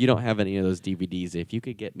 barring that, if you don't have any of those DVDs, if you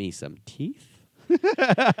could get me some teeth.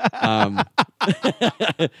 But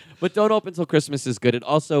Don't Open Till Christmas is good. It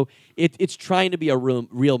also it's trying to be a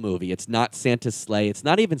real movie. It's not Santa's sleigh. It's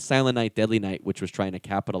not even Silent Night, Deadly Night, which was trying to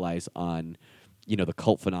capitalize on the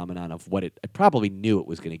cult phenomenon of what it probably knew it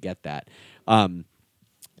was going to get that.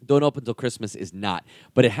 Don't Open Till Christmas is not,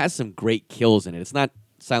 but it has some great kills in it. It's not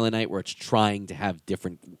Silent Night where it's trying to have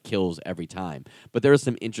different kills every time, but there are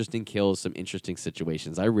some interesting kills, some interesting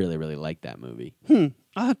situations. I really, really like that movie.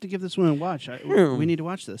 I'll have to give this one a watch. We need to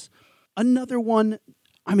watch this. Another one,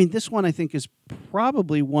 this one I think is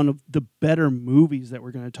probably one of the better movies that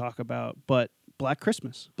we're going to talk about, but Black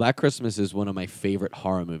Christmas. Black Christmas is one of my favorite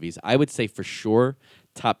horror movies. I would say for sure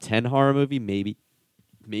top 10 horror movie, maybe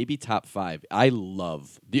maybe top 5. I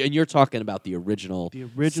love and you're talking about the original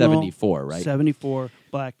 74, right? 74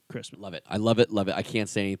 Black Christmas. Love it. I love it. Love it. I can't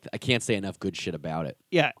say enough good shit about it.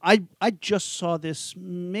 Yeah, I just saw this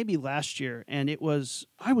maybe last year, and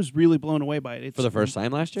I was really blown away by it. It's For the first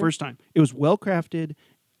time last year? First time. It was well crafted,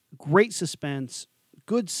 great suspense,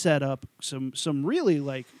 good setup, some really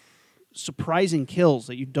like surprising kills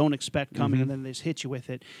that you don't expect coming, and then they just hit you with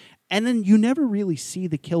it. And then you never really see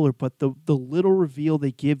the killer, but the little reveal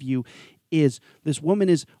they give you is this woman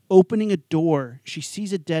is opening a door, she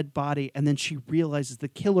sees a dead body, and then she realizes the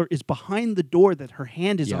killer is behind the door that her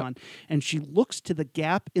hand is on, and she looks to the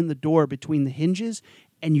gap in the door between the hinges,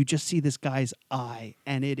 and you just see this guy's eye,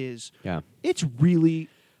 and it's really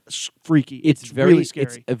freaky. It's very really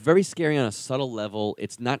scary. It's very scary on a subtle level.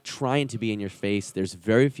 It's not trying to be in your face. There's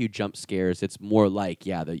very few jump scares. It's more like,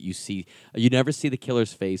 that you never see the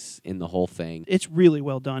killer's face in the whole thing. It's really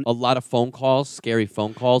well done. A lot of phone calls, scary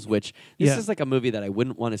phone calls, which this is like a movie that I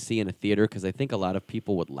wouldn't want to see in a theater because I think a lot of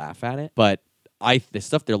people would laugh at it. But the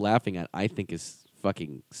stuff they're laughing at, I think is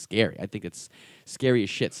fucking scary. I think it's scary as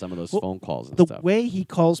shit, some of those phone calls and stuff. The way he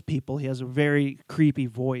calls people, he has a very creepy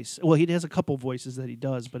voice. Well, he has a couple voices that he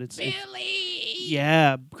does, but it's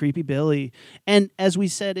Billy! Creepy Billy. And as we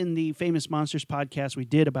said in the Famous Monsters podcast we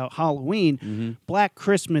did about Halloween, Black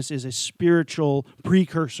Christmas is a spiritual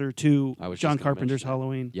precursor to John Carpenter's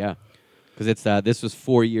Halloween. Yeah. Because this was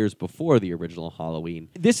 4 years before the original Halloween.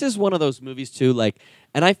 This is one of those movies, too,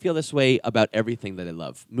 and I feel this way about everything that I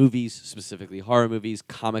love. Movies, specifically horror movies,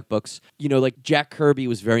 comic books. Jack Kirby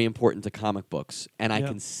was very important to comic books, and I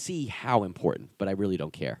can see how important, but I really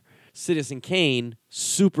don't care. Citizen Kane,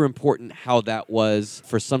 super important how that was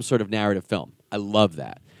for some sort of narrative film. I love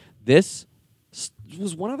that. This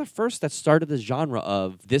was one of the first that started the genre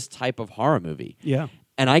of this type of horror movie. Yeah.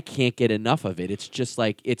 And I can't get enough of it. It's just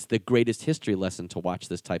it's the greatest history lesson to watch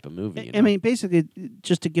this type of movie. I mean, basically,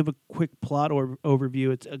 just to give a quick plot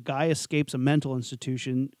overview, it's a guy escapes a mental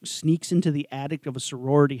institution, sneaks into the attic of a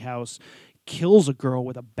sorority house, kills a girl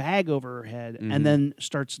with a bag over her head, and then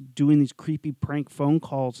starts doing these creepy prank phone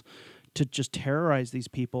calls to just terrorize these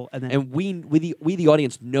people. And we the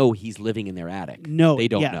audience know he's living in their attic. No, they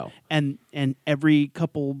don't know. And every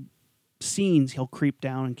couple scenes he'll creep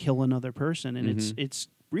down and kill another person, and it's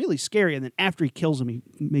really scary. And then after he kills him, he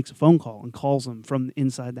makes a phone call and calls him from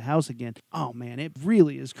inside the house again. Oh man, it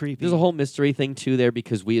really is creepy. There's a whole mystery thing too there,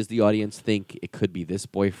 because we as the audience think it could be this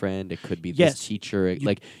boyfriend, it could be this teacher.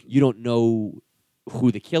 You don't know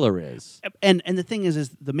who the killer is. And the thing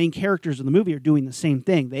is the main characters in the movie are doing the same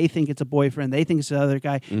thing. They think it's a boyfriend, they think it's the other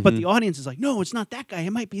guy, but the audience is like, no, it's not that guy,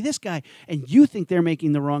 it might be this guy. And you think they're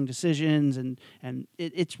making the wrong decisions, and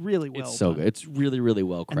it's really well It's so done. good. It's really, really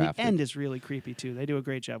well crafted. And the end is really creepy too. They do a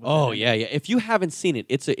great job with Oh, that. yeah. If you haven't seen it,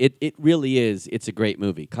 it really is. It's a great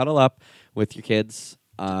movie. Cuddle up with your kids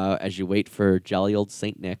as you wait for jolly old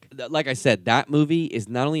Saint Nick. Like I said, that movie is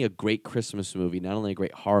not only a great Christmas movie, not only a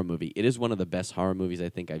great horror movie, it is one of the best horror movies I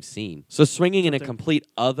think I've seen. So swinging in a complete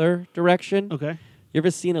other direction, Okay. you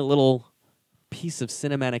ever seen a little piece of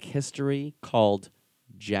cinematic history called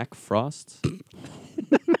Jack Frost?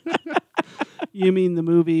 You mean the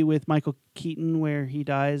movie with Michael Keaton where he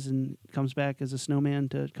dies and comes back as a snowman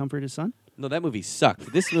to comfort his son? No, that movie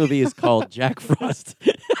sucked. This movie is called Jack Frost.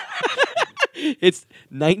 It's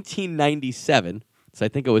 1997, so I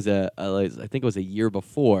think it was a year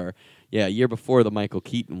before. Yeah, a year before the Michael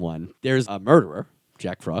Keaton one. There's a murderer,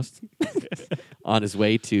 Jack Frost, on his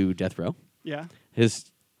way to death row. Yeah.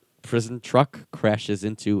 His prison truck crashes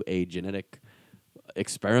into a genetic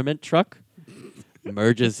experiment truck,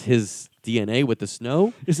 merges his DNA with the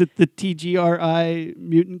snow. Is it the TGRI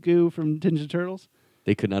mutant goo from Ninja Turtles?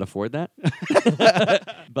 They could not afford that.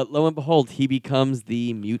 But lo and behold, he becomes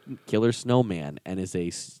the mutant killer snowman and is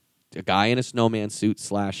a guy in a snowman suit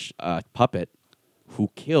 / puppet who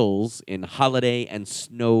kills in holiday and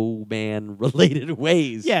snowman related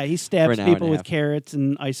ways. Yeah, he stabs for an hour people and a with half. carrots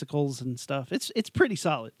and icicles and stuff. It's pretty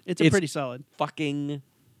solid. It's pretty solid. Fucking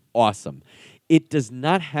awesome. It does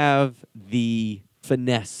not have the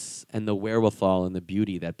finesse and the wherewithal and the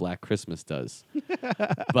beauty that Black Christmas does.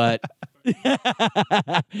 But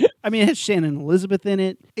I mean, it has Shannon Elizabeth in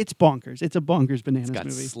it. It's bonkers. It's a bonkers bananas it's got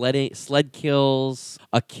movie. sled kills,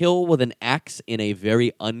 a kill with an axe in a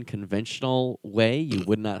very unconventional way. You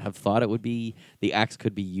would not have thought it would be, the axe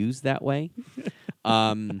could be used that way.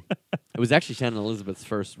 It was actually Shannon Elizabeth's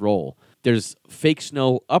first role. There's fake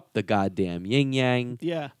snow up the goddamn yin-yang.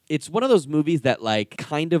 Yeah. It's one of those movies that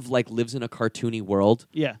kind of lives in a cartoony world.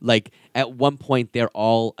 Yeah. At one point, they're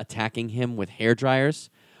all attacking him with hair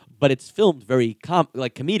dryers, but it's filmed very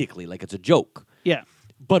comedically, like it's a joke. Yeah.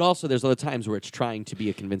 But also, there's other times where it's trying to be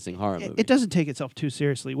a convincing horror movie. It doesn't take itself too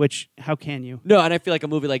seriously, which, how can you? No, and I feel like a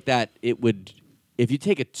movie like that, it would... If you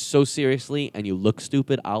take it so seriously and you look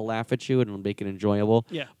stupid, I'll laugh at you and it'll make it enjoyable.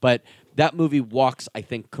 Yeah. But that movie walks, I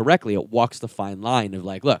think, correctly. It walks the fine line of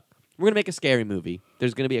like, look, we're going to make a scary movie.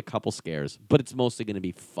 There's going to be a couple scares, but it's mostly going to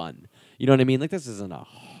be fun. You know what I mean? Like, this isn't a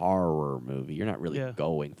horror movie. You're not really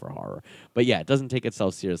going for horror. But yeah, it doesn't take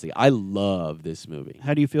itself seriously. I love this movie.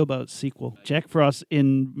 How do you feel about sequel? Jack Frost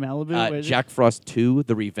in Malibu? Jack Frost 2,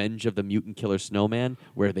 The Revenge of the Mutant Killer Snowman,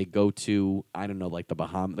 where they go to, I don't know, like the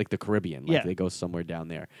Bahamas, like the Caribbean. Like they go somewhere down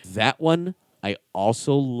there. That one I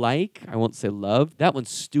also like. I won't say love. That one's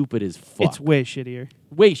stupid as fuck. It's way shittier.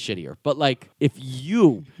 Way shittier. But like, if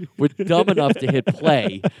you were dumb enough to hit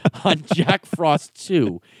play on Jack Frost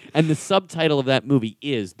 2, and the subtitle of that movie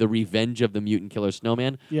is The Revenge of the Mutant Killer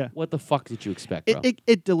Snowman, what the fuck did you expect, bro?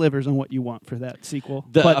 It delivers on what you want for that sequel.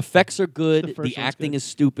 The effects are good. The The acting is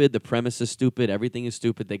stupid. The premise is stupid. Everything is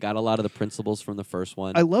stupid. They got a lot of the principles from the first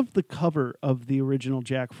one. I loved the cover of the original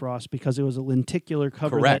Jack Frost because it was a lenticular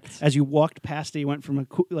cover. Correct. That, as you walked past it, you went from a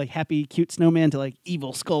like happy, cute snowman to like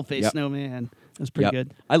evil skull-faced snowman. It was pretty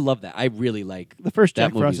good. I love that. I really like the first that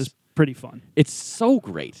Jack Frost is pretty fun. It's so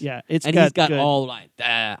great. Yeah, he's got all lines.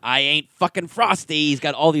 I ain't fucking Frosty. He's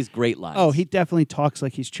got all these great lines. Oh, he definitely talks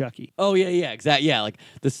like he's Chucky. Oh yeah, exactly. Yeah, like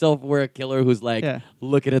the self-aware killer who's like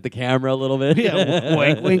looking at the camera a little bit. Yeah,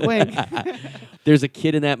 wink, wink, wink. There's a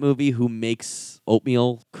kid in that movie who makes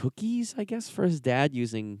oatmeal cookies, I guess, for his dad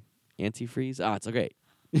using antifreeze. It's so great.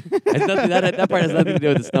 That part has nothing to do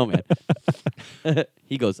with the snowman.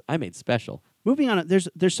 He goes, I made special. Moving on,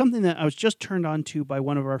 there's something that I was just turned on to by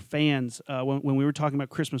one of our fans when we were talking about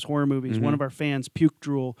Christmas horror movies. One of our fans, Puke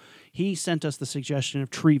Drool, he sent us the suggestion of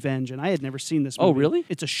Treevenge, and I had never seen this movie. Oh, really?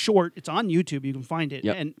 It's a short. It's on YouTube. You can find it.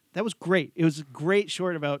 Yep. And that was great. It was a great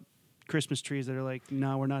short about Christmas trees that are like,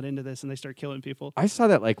 no, we're not into this, and they start killing people. I saw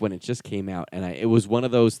that like when it just came out, and it was one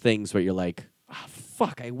of those things where you're like,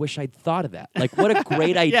 fuck, I wish I'd thought of that. Like, what a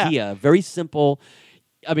great idea. Very simple.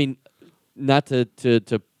 I mean, not to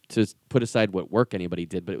put aside what work anybody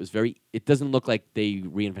did, but it doesn't look like they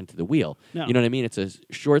reinvented the wheel. No. You know what I mean? It's a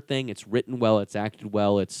short thing. It's written well. It's acted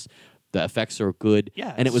well. The effects are good.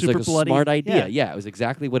 Yeah, and it was super like a bloody. smart idea. Yeah, it was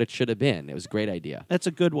exactly what it should have been. It was a great idea. That's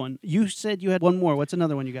a good one. You said you had one more. What's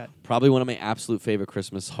another one you got? Probably one of my absolute favorite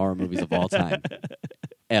Christmas horror movies of all time.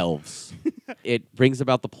 Elves. It brings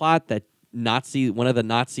about the plot that one of the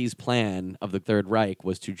Nazis' plan of the Third Reich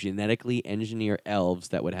was to genetically engineer elves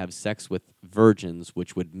that would have sex with virgins,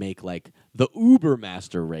 which would make like the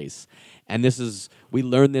Ubermaster race. And we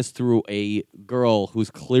learned this through a girl who's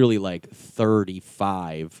clearly like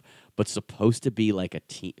 35, but supposed to be like a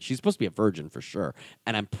teen. She's supposed to be a virgin for sure.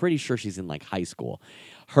 And I'm pretty sure she's in like high school.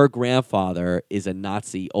 Her grandfather is a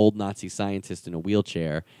old Nazi scientist in a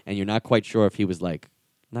wheelchair. And you're not quite sure if he was like,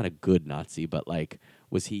 not a good Nazi, but like,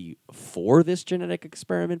 was he for this genetic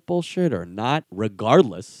experiment bullshit or not?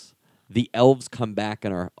 Regardless, the elves come back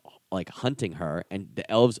and are like hunting her, and the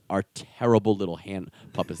elves are terrible little hand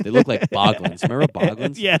puppets. They look like boglins. Remember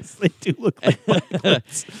boglins? Yes, they do look like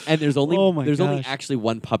boglins. And there's only gosh. actually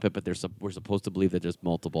one puppet, but we're supposed to believe that there's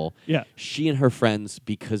multiple. Yeah. She and her friends,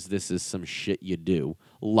 because this is some shit you do,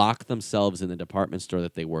 lock themselves in the department store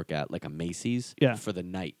that they work at, like a Macy's, for the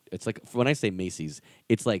night. It's like, when I say Macy's,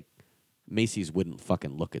 it's like Macy's wouldn't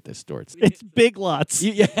fucking look at this store. It's Big Lots.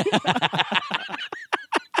 Yeah.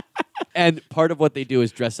 And part of what they do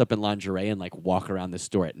is dress up in lingerie and like walk around the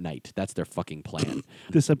store at night. That's their fucking plan.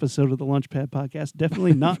 This episode of the Launchpad Podcast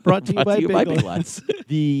definitely not brought to you by Big Lots.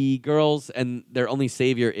 The girls and their only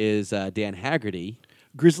savior is Dan Haggerty.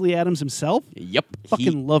 Grizzly Adams himself? Yep.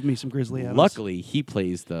 Fucking love me some Grizzly Adams. Luckily, he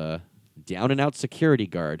plays the down-and-out security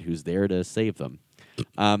guard who's there to save them.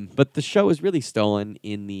 But the show is really stolen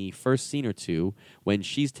in the first scene or two when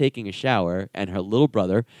she's taking a shower and her little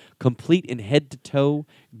brother, complete in head-to-toe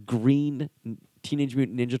green Teenage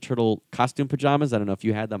Mutant Ninja Turtle costume pajamas. I don't know if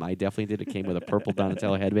you had them. I definitely did. It came with a purple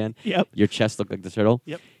Donatello headband. Yep. Your chest looked like the turtle.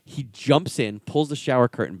 Yep. He jumps in, pulls the shower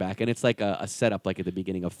curtain back, and it's like a setup like at the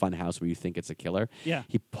beginning of Funhouse where you think it's a killer. Yeah.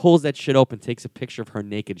 He pulls that shit open, takes a picture of her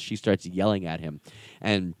naked. She starts yelling at him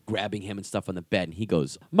and grabbing him and stuff on the bed. And he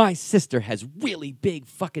goes, "My sister has really big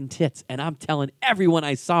fucking tits, and I'm telling everyone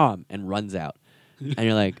I saw him," and runs out. And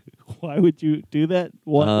you're like, why would you do that?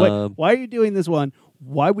 Why are you doing this one?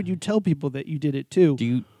 Why would you tell people that you did it too? do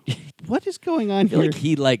you... What is going on I feel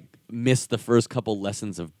here? like he missed the first couple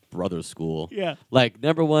lessons of brother school. Yeah. Like,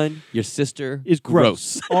 number one, your sister is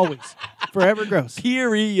gross. Always. Forever gross.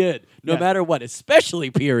 Period. No matter what, especially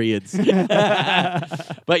periods.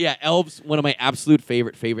 But yeah, Elves, one of my absolute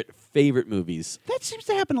favorite favorite movies. That seems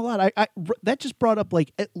to happen a lot. That just brought up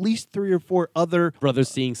like at least 3 or 4 other Brothers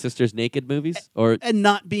seeing sisters naked movies? Or and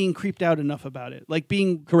not being creeped out enough about it. Like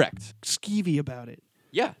being correct. skeevy about it.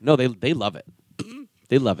 Yeah. No, they love it.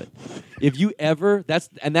 They love it. If you ever, that's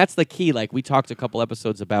the key. Like we talked a couple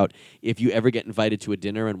episodes about if you ever get invited to a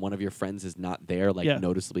dinner and one of your friends is not there, like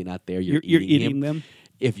noticeably not there, you're eating them.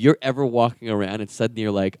 If you're ever walking around and suddenly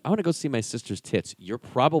you're like, I want to go see my sister's tits, you're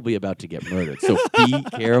probably about to get murdered. So be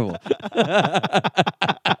careful.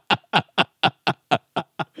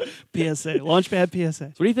 PSA. Launchpad PSA. So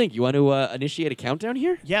what do you think? You want to initiate a countdown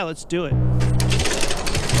here? Yeah, let's do it.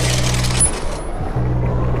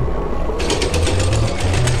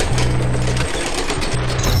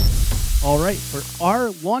 All right, for our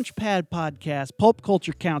Launchpad podcast, Pulp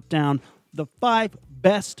Culture Countdown, the 5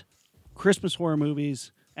 best Christmas horror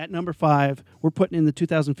movies. At number 5, we're putting in the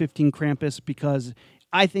 2015 Krampus because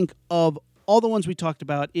I think of all the ones we talked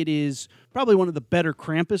about, it is probably one of the better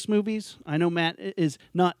Krampus movies. I know Matt is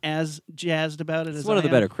not as jazzed about it as I am. It's one of the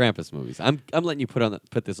better Krampus movies. I'm letting you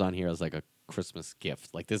put this on here as like a Christmas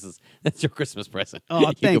gift. Like that's your Christmas present. Oh,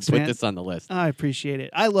 you thanks, can put man. this on the list. I appreciate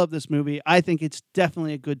it. I love this movie. I think it's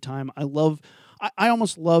definitely a good time. I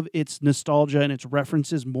almost love its nostalgia and its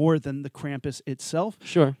references more than the Krampus itself.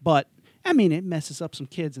 Sure. But I mean, it messes up some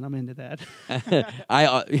kids, and I'm into that.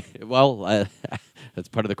 That's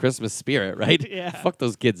part of the Christmas spirit, right? Yeah. Fuck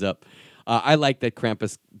those kids up. I like that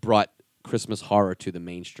Krampus brought Christmas horror to the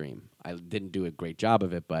mainstream. I didn't do a great job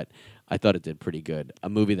of it, but I thought it did pretty good. A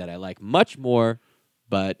movie that I like much more,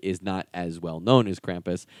 but is not as well known as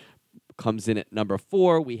Krampus. Comes in at number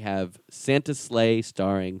 4. We have Santa's Sleigh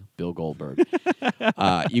starring Bill Goldberg.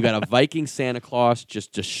 You got a Viking Santa Claus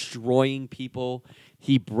just destroying people.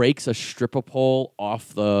 He breaks a stripper pole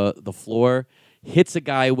off the floor, hits a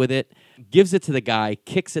guy with it, gives it to the guy,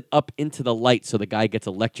 kicks it up into the light so the guy gets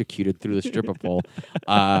electrocuted through the stripper pole.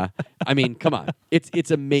 I mean, come on. It's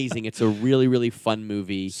amazing. It's a really, really fun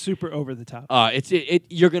movie. Super over the top.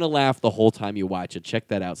 You're going to laugh the whole time you watch it. Check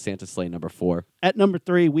that out, Santa's Sleigh, number 4. At number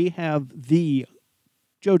 3, we have the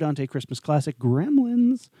Joe Dante Christmas classic,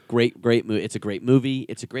 Gremlins. Great movie. It's a great movie.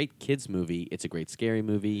 It's a great kids movie. It's a great scary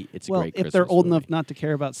movie. It's a great Christmas if they're old movie. enough not to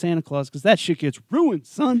care about Santa Claus, because that shit gets ruined,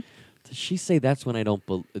 son. Does she say that's when I don't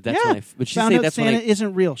believe? But she say found out that's Santa when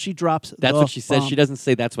isn't real. She drops that's the what she says. bomb. She doesn't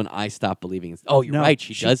say that's when I stop believing. Oh, you're right.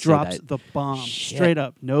 She does drops say that. the bomb. Shit. Straight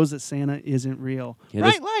up. Knows that Santa isn't real.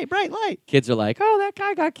 Yeah, bright light. Kids are like, oh, that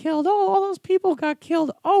guy got killed. Oh, all those people got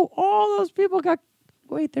killed. Oh, all those people got...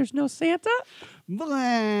 Wait, there's no Santa?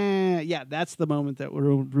 Blah. Yeah, that's the moment that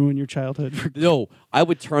will ruin your childhood. No, I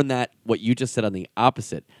would turn that, what you just said, on the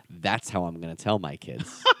opposite. That's how I'm going to tell my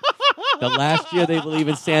kids. The last year they believe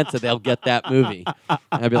in Santa, they'll get that movie. And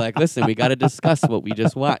I'll be like, listen, we got to discuss what we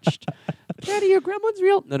just watched. Daddy, your gremlin's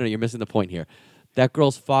real? No, you're missing the point here. That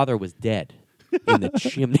girl's father was dead in the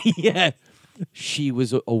chimney. Yeah. She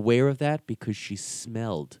was aware of that because she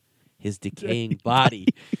smelled his decaying body.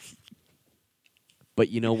 But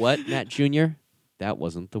you know what, Matt Jr.? That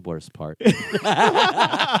wasn't the worst part.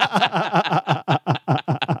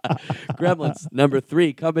 Gremlins, number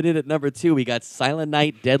 3. Coming in at number 2, we got Silent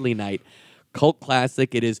Night, Deadly Night. Cult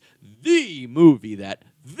classic. It is the movie that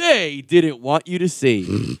they didn't want you to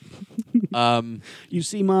see. You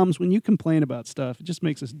see, moms, when you complain about stuff, it just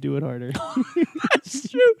makes us do it harder. That's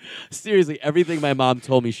true. Seriously, everything my mom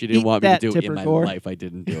told me she didn't want me to do in my life, I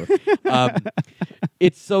didn't do it.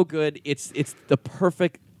 It's so good. It's the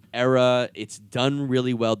perfect era. It's done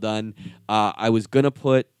really well done. I was going to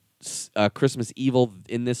put Christmas Evil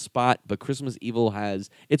in this spot, but Christmas Evil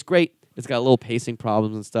it's great. It's got little pacing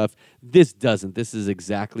problems and stuff. This doesn't. This is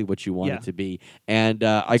exactly what you want it to be. And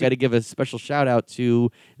I got to give a special shout out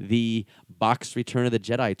to the boxed Return of the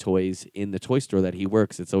Jedi toys in the toy store that he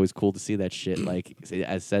works. It's always cool to see that shit like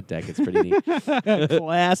as set deck. It's pretty neat.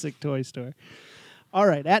 Classic toy store. All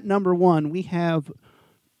right, at number 1, we have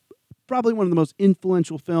probably one of the most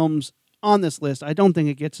influential films on this list. I don't think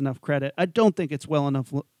it gets enough credit. I don't think it's well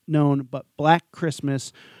enough known, but Black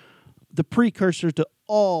Christmas, the precursor to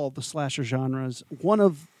all the slasher genres, one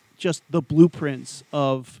of just the blueprints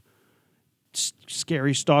of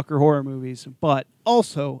scary stalker horror movies, but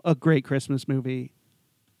also a great Christmas movie.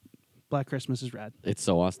 Black Christmas is rad. It's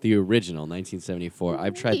so awesome. The original, 1974.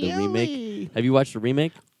 I've tried the remake. Have you watched the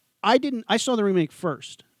remake? I didn't. I saw the remake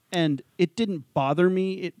first, and it didn't bother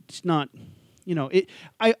me. It's not,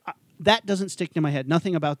 that doesn't stick to my head.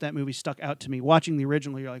 Nothing about that movie stuck out to me. Watching the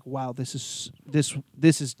original, you're like, wow, this is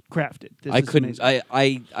crafted. I couldn't.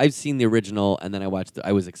 I've seen the original, and then I watched.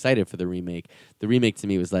 I was excited for the remake. The remake to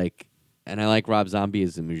me was like, and I like Rob Zombie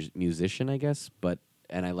as a musician, I guess, but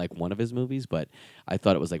and I like one of his movies, but I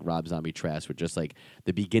thought it was like Rob Zombie trash, where just like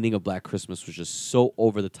the beginning of Black Christmas was just so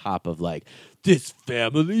over the top of like, this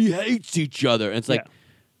family hates each other. And it's like,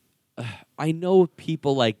 I know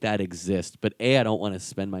people like that exist, but I don't want to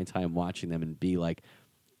spend my time watching them and be like,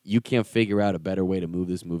 you can't figure out a better way to move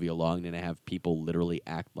this movie along than to have people literally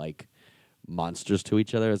act like monsters to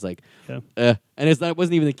each other. It's like, and it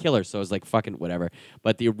wasn't even the killer, so it was like fucking whatever.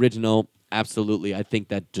 But the original, absolutely, I think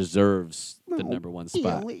that deserves the number one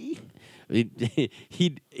spot. Really?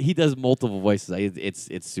 He does multiple voices.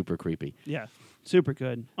 It's super creepy. Yeah, super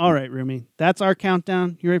good. All right, Rumi, that's our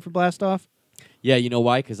countdown. You ready for blast off? Yeah, you know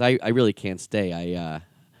why? Because I really can't stay.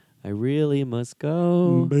 I really must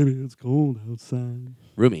go. Baby, it's cold outside.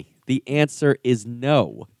 Rumi, the answer is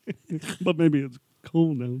no. But maybe it's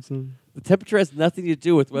cold outside. The temperature has nothing to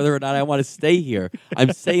do with whether or not I want to stay here.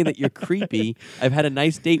 I'm saying that you're creepy. I've had a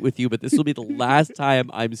nice date with you, but this will be the last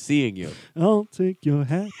time I'm seeing you. I'll take your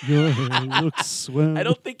hat. Your hair looks swell. I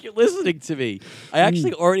don't think you're listening to me. I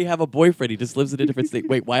actually already have a boyfriend. He just lives in a different state.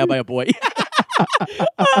 Wait, why am I a boy?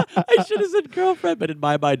 I should have said girlfriend, but in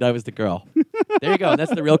my mind, I was the girl. There you go.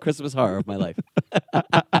 That's the real Christmas horror of my life.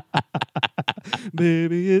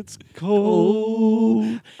 Baby, it's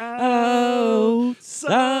cold outside.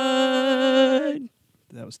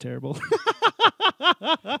 That was terrible.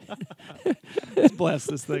 Let's blast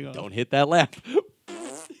this thing off. Don't hit that laugh.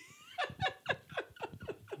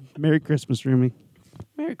 Merry Christmas, Rumi.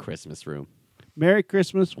 Merry Christmas, Room. Merry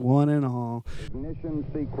Christmas, one and all. Ignition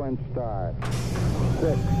sequence start.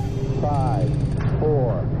 6, 5,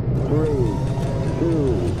 4, 3, 2,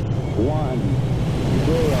 1,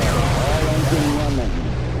 0. All engine running.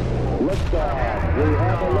 Liftoff. We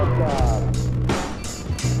have a liftoff.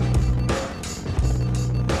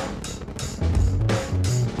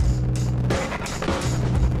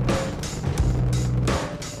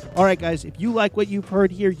 All right, guys, if you like what you've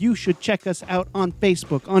heard here, you should check us out on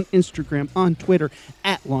Facebook, on Instagram, on Twitter,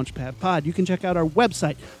 at Launchpad Pod. You can check out our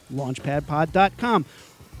website, launchpadpod.com.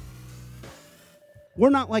 We're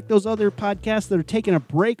not like those other podcasts that are taking a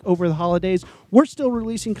break over the holidays. We're still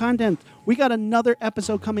releasing content. We got another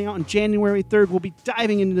episode coming out on January 3rd. We'll be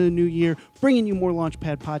diving into the new year, bringing you more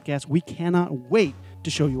Launchpad podcasts. We cannot wait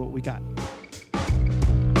to show you what we got.